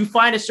risks. Do you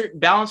find a certain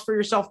balance for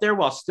yourself there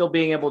while still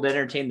being able to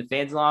entertain the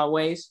fans in a lot of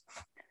ways?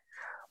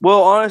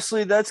 Well,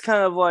 honestly, that's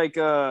kind of like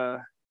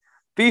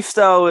beef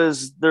style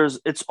is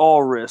it's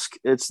all risk.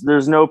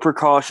 There's no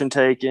precaution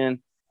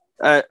taken.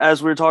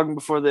 As we were talking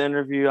before the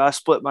interview, I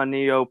split my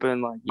knee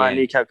open, like my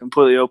kneecap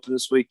completely open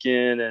this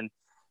weekend, and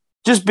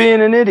just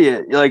being an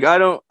idiot. Like I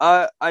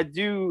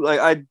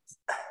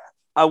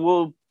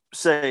will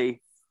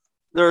say,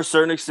 there are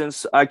certain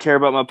extents I care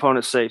about my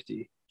opponent's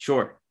safety.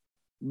 Sure.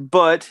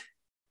 But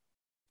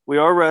we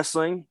are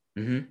wrestling.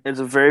 Mm-hmm. It's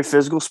a very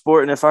physical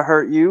sport. And if I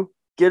hurt you,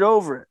 get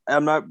over it.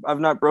 I've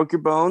not broke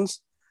your bones.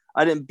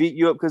 I didn't beat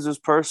you up because it was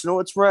personal.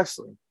 It's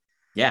wrestling.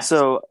 Yeah.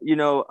 So, you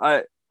know,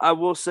 I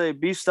will say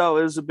beef style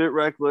is a bit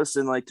reckless,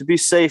 and like to be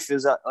safe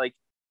is like,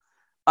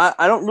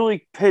 I don't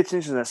really pay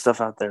attention to that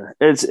stuff out there.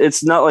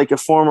 It's not like a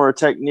form or a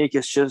technique.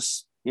 It's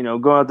just, you know,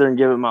 go out there and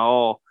give it my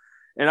all.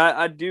 And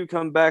I do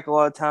come back a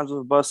lot of times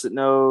with a busted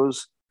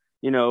nose,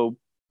 you know,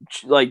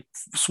 like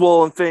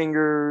swollen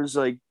fingers,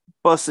 like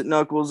busted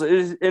knuckles.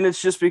 And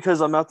it's just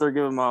because I'm out there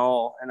giving my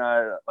all. And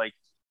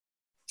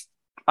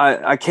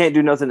I can't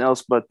do nothing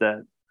else but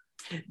that.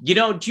 You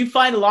know, do you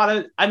find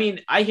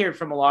I hear it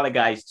from a lot of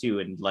guys too.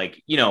 And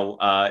like, you know,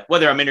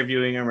 whether I'm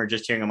interviewing them or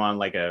just hearing them on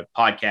like a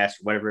podcast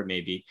or whatever it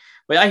may be,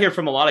 but I hear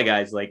from a lot of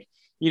guys, like,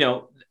 you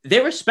know,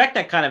 they respect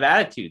that kind of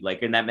attitude,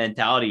 like in that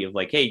mentality of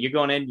like, hey, you're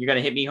going in, you're going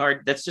to hit me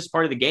hard. That's just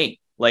part of the game.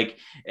 Like,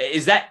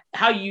 is that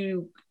how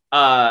you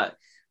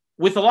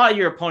with a lot of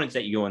your opponents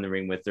that you go in the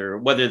ring with, or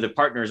whether the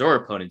partners or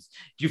opponents,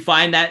 do you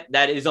find that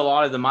that is a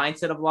lot of the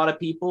mindset of a lot of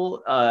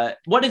people?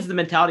 What is the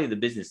mentality of the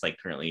business like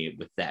currently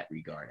with that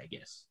regard, I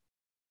guess?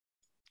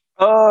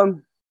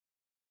 Um,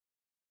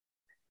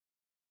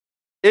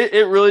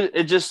 it really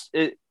it just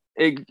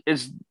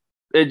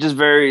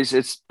varies.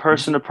 It's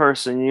person to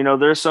person. You know,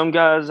 there's some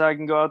guys I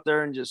can go out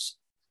there and just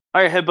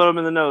I headbutt them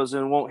in the nose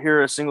and won't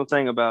hear a single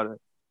thing about it.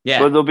 Yeah.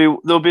 But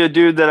there'll be a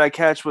dude that I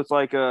catch with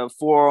like a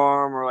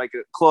forearm or like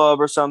a club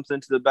or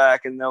something to the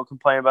back, and they'll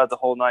complain about it the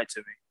whole night to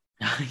me.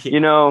 Yeah. You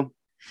know,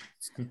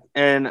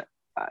 and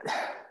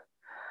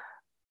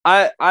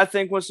I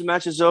think once the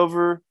match is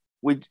over,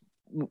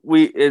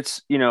 we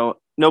it's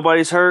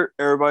nobody's hurt,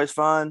 everybody's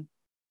fine.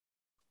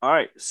 All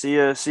right, see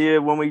ya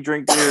when we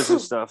drink beers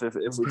and stuff. If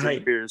we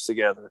drink beers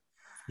together,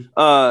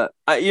 I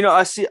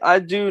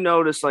do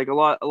notice like a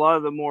lot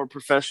of the more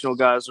professional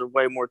guys are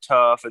way more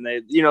tough, and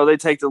they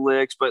take the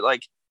licks, but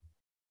like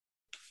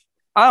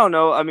I don't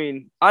know. I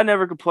mean, I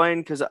never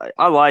complain because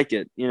I like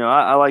it.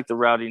 I like the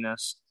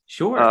rowdiness.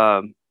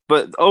 Sure.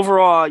 But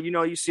overall,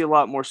 you see a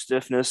lot more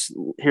stiffness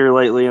here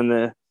lately in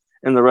the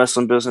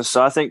wrestling business.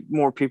 So I think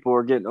more people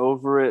are getting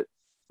over it.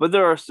 But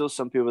there are still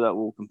some people that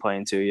will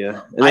complain to you,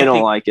 and they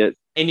don't like it.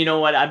 And you know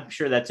what? I'm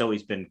sure that's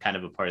always been kind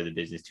of a part of the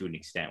business to an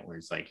extent, where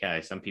it's like,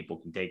 yeah, some people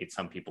can take it,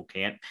 some people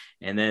can't.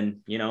 And then,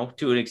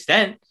 to an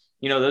extent,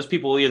 those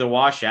people will either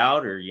wash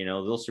out or,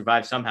 they'll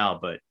survive somehow.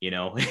 But,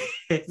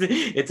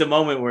 it's a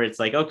moment where it's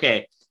like,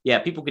 okay, yeah,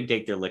 people can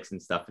take their licks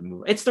and stuff and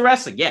move. It's the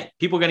wrestling. Yeah,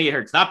 people are going to get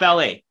hurt. It's not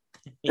ballet.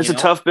 It's a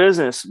tough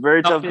business.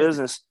 Very tough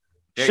business.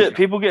 Very tough.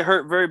 People get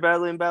hurt very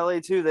badly in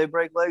ballet too. They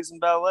break legs in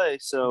ballet.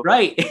 So,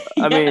 right.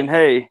 I mean,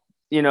 hey,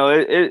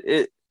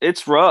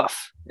 it's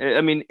rough.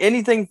 I mean,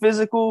 anything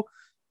physical,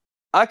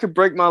 I could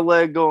break my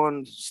leg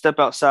going step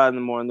outside in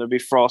the morning. There'd be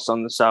frost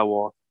on the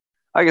sidewalk.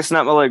 I could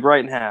snap my leg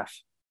right in half.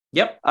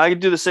 Yep. I could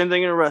do the same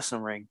thing in a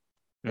wrestling ring.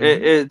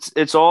 Mm-hmm.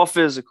 It's all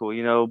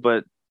physical,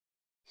 but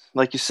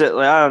like you said,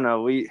 like, I don't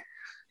know, we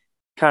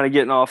kind of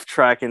getting off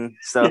track and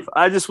stuff.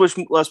 I just wish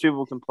less people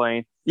would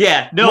complain.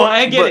 Yeah, no,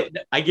 I get it.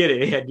 I get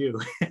it. I do.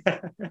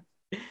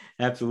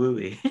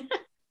 Absolutely.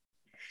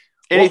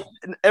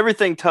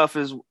 Everything tough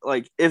is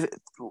like, if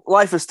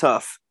life is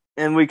tough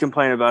and we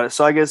complain about it.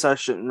 So I guess I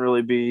shouldn't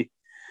really be,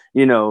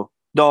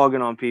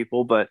 dogging on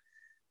people, but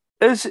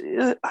there's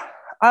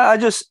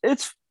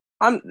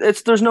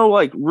no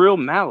like real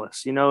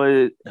malice,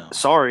 No.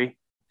 Sorry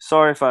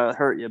if I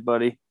hurt you,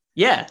 buddy.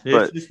 Yeah.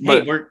 But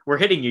we're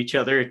hitting each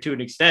other to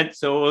an extent.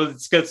 So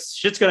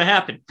shit's going to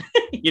happen,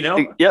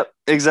 Yep,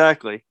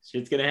 exactly.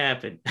 Shit's going to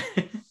happen.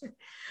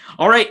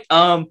 All right.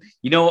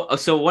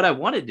 So what I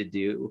wanted to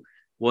do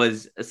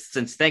was,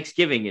 since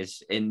Thanksgiving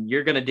is, and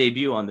you're going to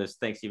debut on this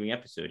Thanksgiving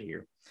episode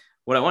here,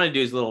 what I want to do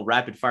is a little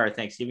rapid fire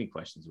Thanksgiving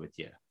questions with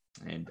you.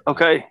 And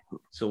okay.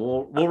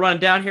 So we'll run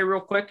down here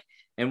real quick,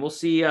 and we'll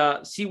see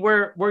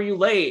where you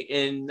lay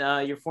in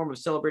your form of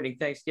celebrating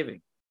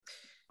Thanksgiving.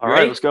 All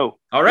right, let's go.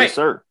 All right, yes,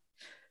 sir.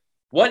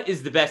 What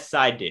is the best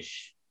side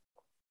dish?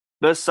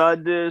 Best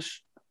side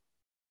dish,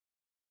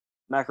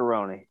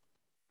 macaroni.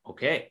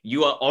 Okay,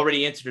 you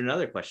already answered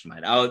another question,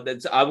 mate.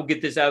 I will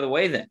get this out of the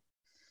way then.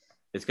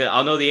 It's good.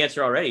 I'll know the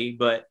answer already,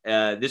 but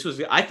I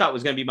thought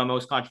was going to be my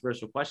most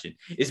controversial question.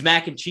 Is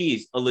mac and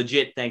cheese a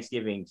legit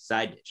Thanksgiving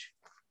side dish?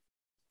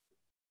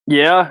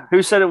 Yeah,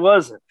 who said it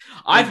wasn't?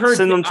 I've heard.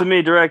 Send them to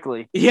me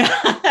directly. Yeah,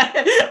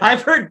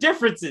 I've heard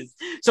differences.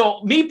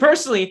 So me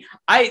personally,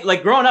 I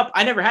like growing up,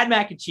 I never had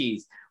mac and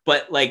cheese,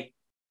 but like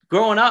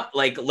growing up,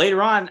 like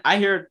later on, I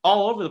hear it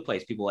all over the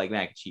place. People like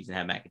mac and cheese and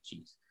have mac and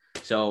cheese.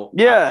 So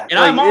yeah, and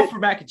I'm all for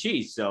mac and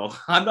cheese, so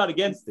I'm not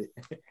against it.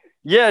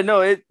 Yeah,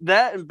 no,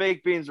 that and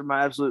baked beans are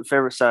my absolute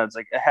favorite sides.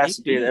 Like, it has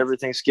to be at every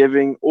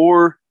Thanksgiving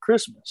or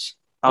Christmas.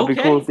 I'll be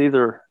cool with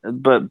either,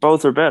 but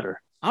both are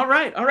better. All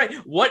right.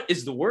 What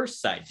is the worst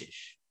side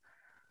dish?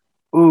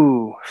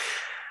 Ooh,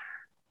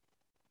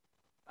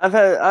 I'm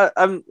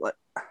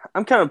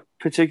kind of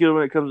particular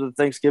when it comes to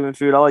Thanksgiving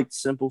food. I like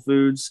simple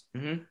foods.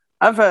 Mm-hmm.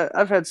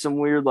 I've had some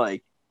weird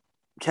like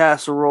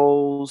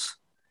casseroles.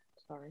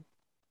 Sorry.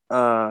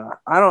 I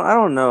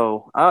don't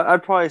know.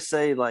 I'd probably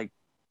say like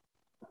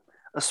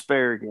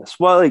asparagus.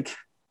 Well, like,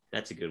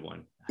 that's a good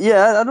one.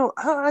 Yeah, I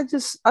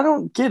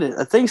don't get it.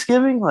 At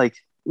Thanksgiving, like,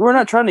 we're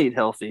not trying to eat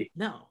healthy.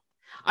 No.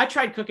 I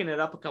tried cooking it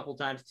up a couple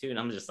times too, and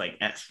I'm just like,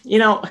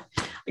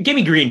 give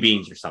me green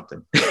beans or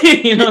something.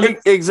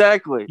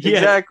 Exactly. Yeah.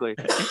 Exactly.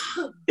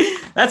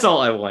 That's all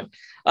I want.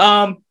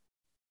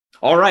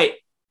 All right.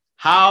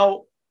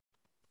 How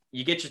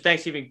you get your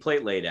Thanksgiving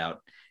plate laid out?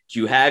 Do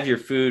you have your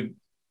food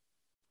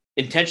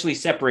intentionally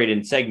separated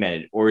and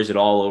segmented, or is it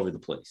all over the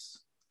place?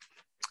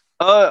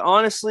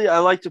 Honestly, I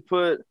like to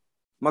put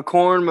my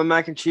corn, my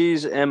mac and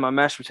cheese, and my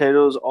mashed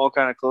potatoes all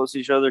kind of close to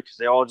each other because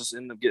they all just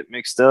end up getting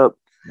mixed up.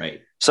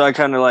 Right. So I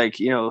kind of like,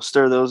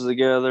 stir those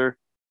together.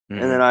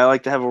 Mm-hmm. And then I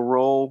like to have a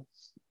roll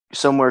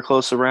somewhere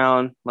close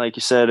around, like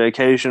you said,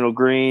 occasional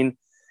green.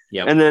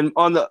 Yep. And then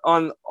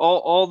on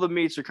all the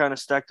meats are kind of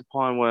stacked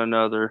upon one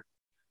another.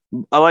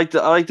 I like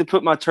to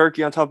put my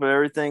turkey on top of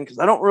everything because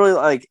I don't really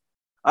like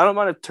I don't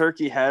mind if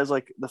turkey has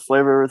like the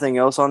flavor of everything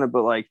else on it,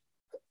 but like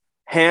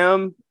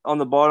ham on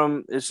the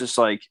bottom is just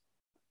like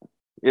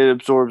it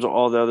absorbs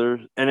all the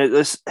others, and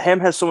this ham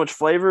has so much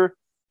flavor.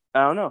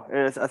 I don't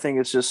know. I think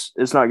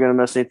it's not going to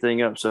mess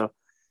anything up. So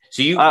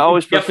So you I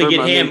always definitely prefer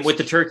get my ham meats. with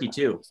the turkey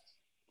too.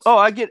 Oh,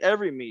 I get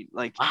every meat.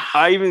 Like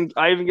I even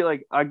get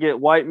like I get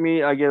white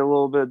meat. I get a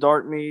little bit of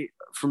dark meat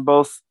from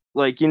both.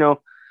 Like I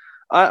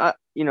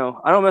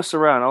don't mess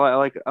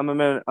around. I'm a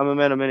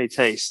man of many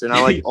tastes, and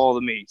I like all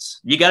the meats.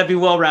 You got to be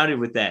well rounded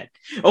with that.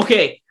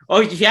 Okay.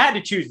 Oh, if you had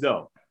to choose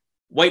though,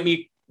 white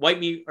meat,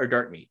 or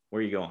dark meat,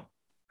 where are you going?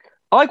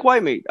 I like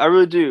white meat. I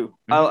really do.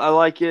 Mm-hmm. I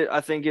like it. I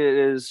think it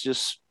is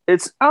just.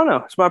 It's I don't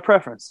know. It's my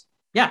preference.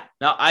 Yeah.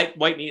 No,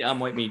 white meat. I'm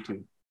white meat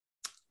too.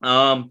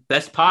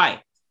 Best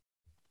pie.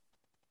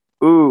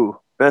 Ooh,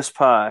 best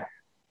pie.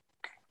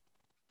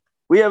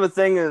 We have a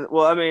thing.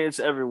 Well, I mean, it's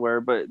everywhere,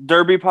 but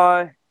Derby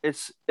pie.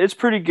 It's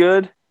pretty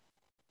good.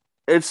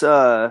 It's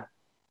kind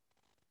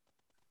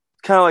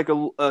of like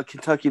a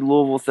Kentucky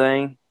Louisville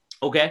thing.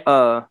 Okay.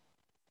 Also,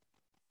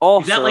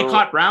 is that like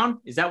hot brown?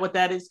 Is that what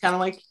that is? Kind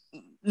of like?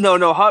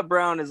 No. Hot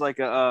brown is like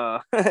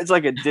a it's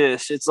like a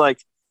dish. It's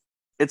like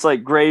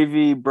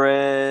gravy,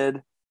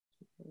 bread,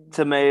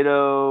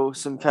 tomato,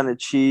 some kind of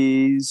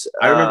cheese.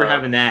 I remember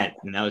having that,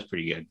 and that was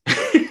pretty good.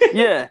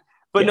 Yeah,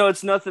 but Yeah. no,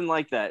 it's nothing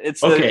like that.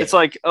 It's Okay. it's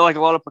like a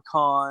lot of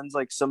pecans,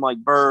 like some like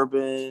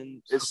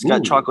bourbon. It's got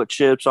Ooh. chocolate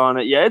chips on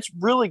it. Yeah, it's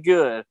really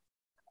good.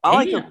 I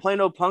like a Damn.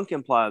 plain old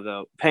pumpkin pie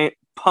though.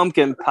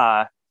 Pumpkin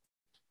pie.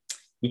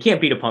 You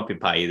can't beat a pumpkin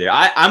pie either.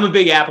 I'm a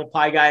big apple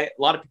pie guy. A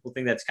lot of people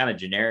think that's kind of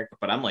generic,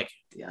 but I'm like,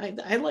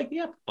 I like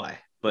the apple pie.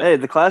 But Hey,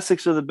 the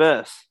classics are the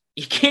best.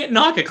 you can't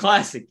knock a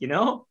classic, you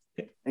know?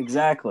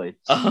 Exactly.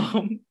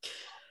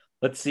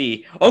 Let's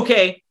see.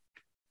 Okay.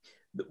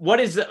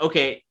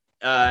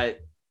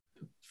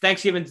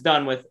 Thanksgiving's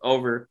done with,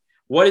 over.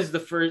 What is the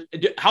first,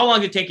 how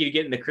long did it take you to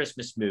get in the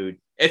Christmas mood?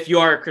 If you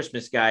are a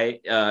Christmas guy,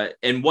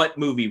 and what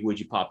movie would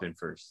you pop in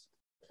first?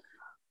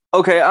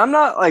 Okay, I'm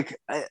not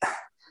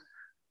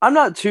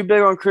too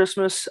big on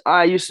Christmas.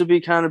 I used to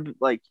be kind of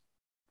like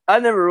I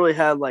never really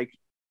had like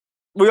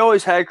we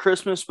always had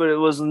Christmas, but it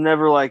was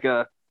never like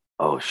a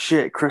oh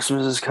shit,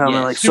 Christmas is coming.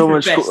 Yeah, like so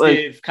much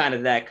festive, kind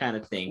of that kind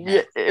of thing.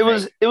 Yeah,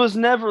 it was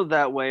never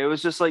that way. It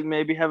was just like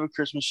maybe have a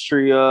Christmas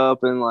tree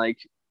up and like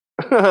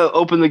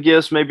open the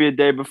gifts maybe a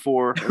day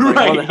before. And,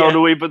 like, how the hell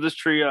do we put this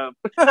tree up?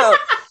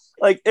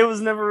 Like it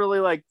was never really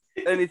like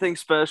anything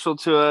special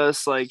to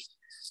us. Like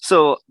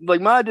so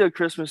like my idea of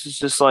Christmas is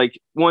just like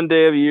one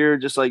day of a year,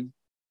 just like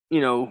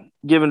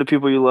giving to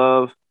people you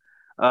love.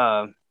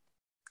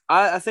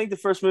 I think the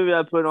first movie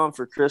I put on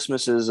for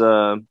Christmas is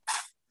probably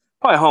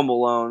Home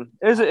Alone.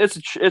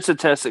 It's a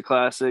tested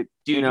classic.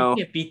 Dude, you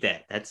can't beat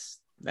that. That's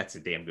a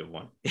damn good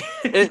one.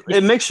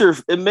 it makes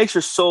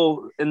your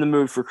soul in the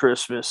mood for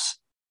Christmas.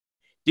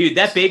 Dude,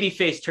 that baby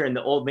face turn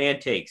the old man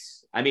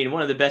takes. I mean,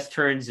 one of the best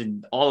turns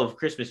in all of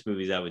Christmas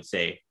movies, I would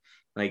say.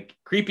 Like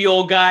creepy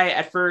old guy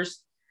at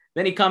first,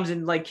 then he comes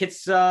and like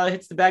hits the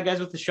bad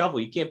guys with the shovel.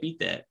 You can't beat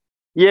that.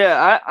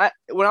 Yeah, I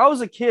when I was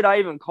a kid, I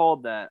even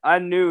called that. I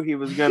knew he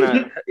was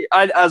gonna.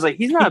 I was like,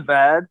 he's not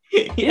bad.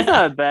 He's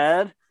not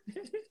bad.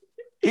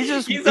 He's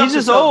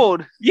just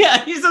old.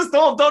 Yeah, he's just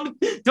old.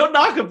 Don't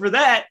knock him for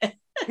that.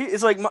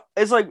 It's like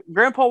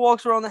Grandpa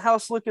walks around the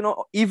house looking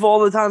evil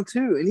all the time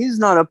too, and he's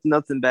not up to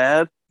nothing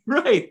bad.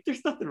 Right.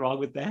 There's nothing wrong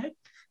with that.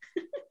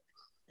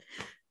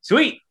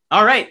 Sweet.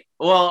 All right.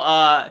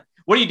 Well,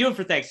 what are you doing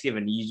for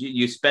Thanksgiving?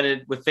 You spend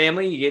it with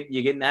family?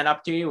 You getting that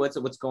opportunity?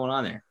 What's going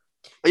on there?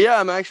 Yeah,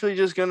 I'm actually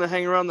just gonna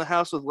hang around the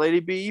house with Lady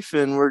Beef,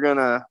 and we're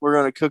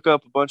gonna cook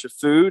up a bunch of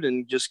food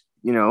and just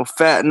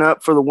fatten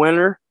up for the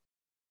winter,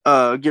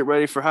 get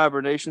ready for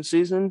hibernation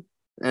season,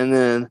 and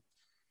then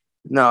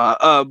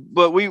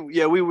but we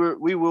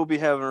will be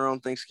having our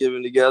own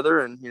Thanksgiving together,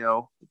 and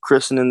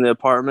christening the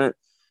apartment.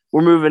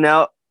 We're moving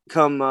out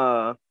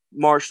come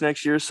March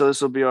next year, so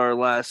this will be our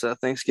last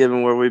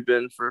Thanksgiving where we've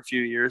been for a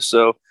few years.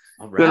 So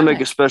we're gonna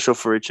make it special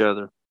for each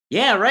other.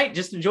 Yeah, right.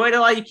 Just enjoy it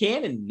all you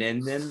can, and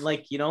then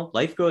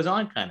life goes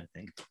on, kind of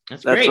thing.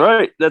 That's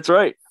great. That's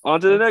right. On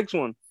to the next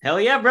one.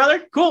 Hell yeah,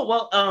 brother. Cool.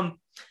 Well,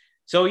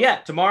 so yeah,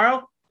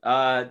 tomorrow,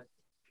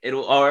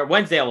 or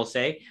Wednesday, I will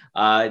say,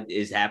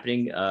 is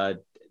happening.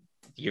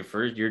 Your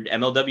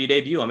MLW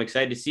debut. I'm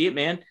excited to see it,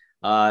 man.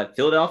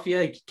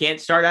 Philadelphia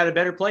can't start out a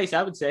better place,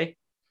 I would say.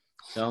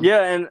 So.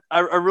 Yeah, and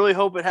I really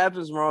hope it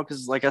happens tomorrow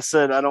because, like I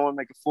said, I don't want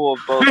to make a fool of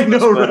both. I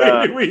know,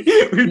 right? We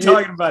were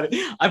talking about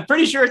it. I'm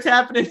pretty sure it's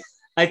happening.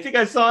 I think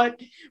I saw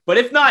it, but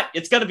if not,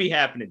 it's going to be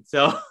happening.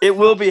 So it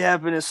will be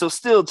happening. So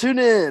still tune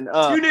in.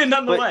 Tune in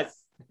nonetheless.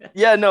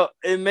 Yeah, no,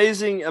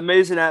 amazing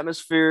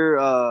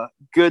atmosphere.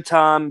 Good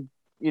time.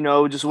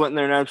 Just went in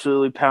there and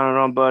absolutely pounded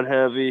on Bud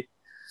heavy.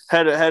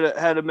 Had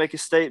to make a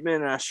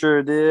statement, and I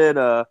sure did.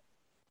 Had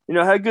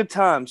a good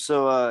time.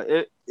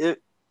 So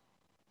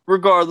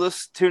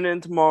regardless, tune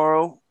in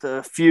tomorrow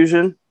to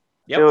Fusion.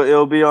 Yep.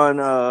 It'll be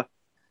on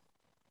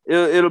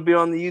it'll be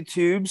on the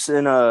YouTubes,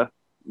 and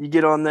you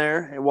get on there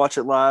and watch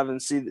it live and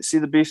see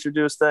the Beaster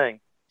do his thing.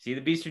 See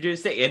the Beast are doing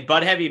his thing. And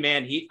Bud Heavy,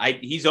 man,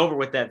 he's over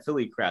with that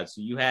Philly crowd.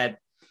 So you had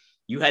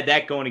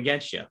that going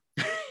against you.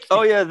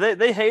 Oh yeah,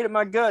 they hated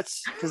my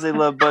guts because they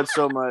love Bud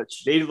so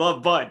much. They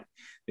love Bud.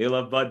 They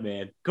love Bud,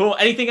 man. Cool.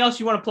 Anything else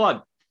you want to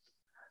plug?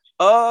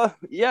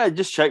 Yeah,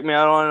 just check me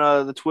out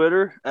on the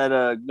Twitter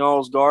at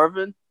Gnarls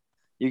Garvin.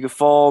 You can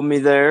follow me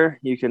there.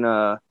 You can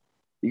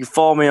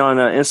follow me on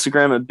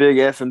Instagram at Big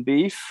F and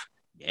Beef.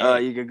 Yeah.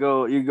 You can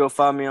go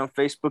find me on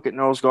Facebook at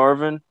Gnarls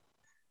Garvin.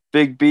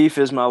 Big Beef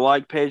is my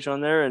like page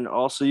on there, and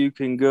also you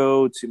can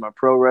go to my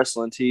Pro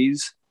Wrestling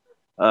Tees,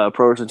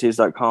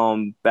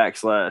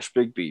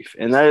 prowrestlingtees.com/Big Beef.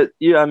 And that,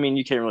 I mean,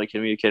 you can't really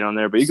communicate on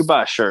there, but you could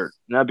buy a shirt,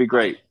 and that'd be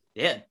great.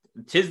 Yeah,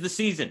 'tis the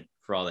season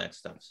for all that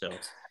stuff. So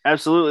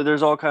absolutely,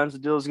 there's all kinds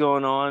of deals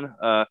going on.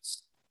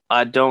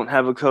 I don't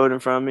have a code in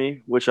front of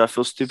me, which I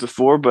feel stupid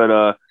for,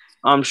 but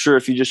I'm sure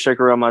if you just check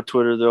around my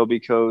Twitter, there'll be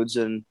codes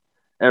and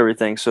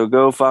everything. So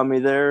go find me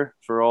there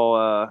for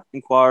all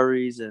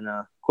inquiries and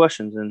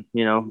questions. And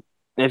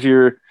if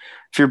you're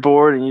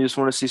bored and you just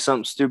want to see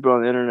something stupid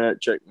on the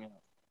internet, check me out.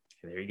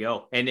 There you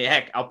go. And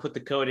heck, I'll put the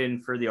code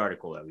in for the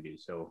article that we do,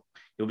 so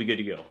you'll be good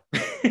to go.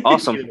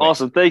 Awesome.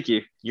 Thank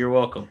you. You're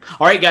welcome.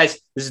 All right,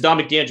 guys, this is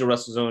Dominic D'Angelo,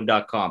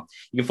 WrestleZone.com.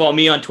 You can follow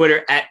me on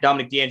Twitter at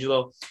Dominic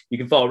D'Angelo. You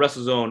can follow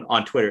WrestleZone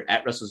on Twitter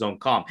at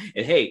WrestleZone.com.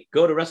 And hey,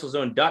 go to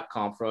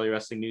WrestleZone.com for all your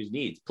wrestling news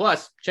needs.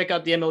 Plus, check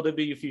out the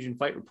MLW Fusion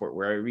Fight Report,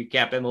 where I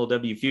recap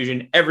MLW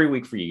Fusion every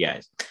week for you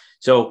guys.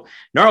 So,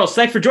 Gnarls,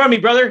 thanks for joining me,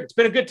 brother. It's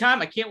been a good time.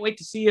 I can't wait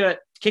to see you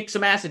kick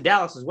some ass in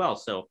Dallas as well.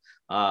 So,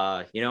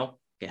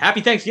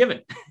 happy Thanksgiving.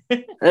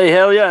 Hey,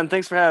 hell yeah, and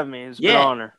thanks for having me. It's been an honor.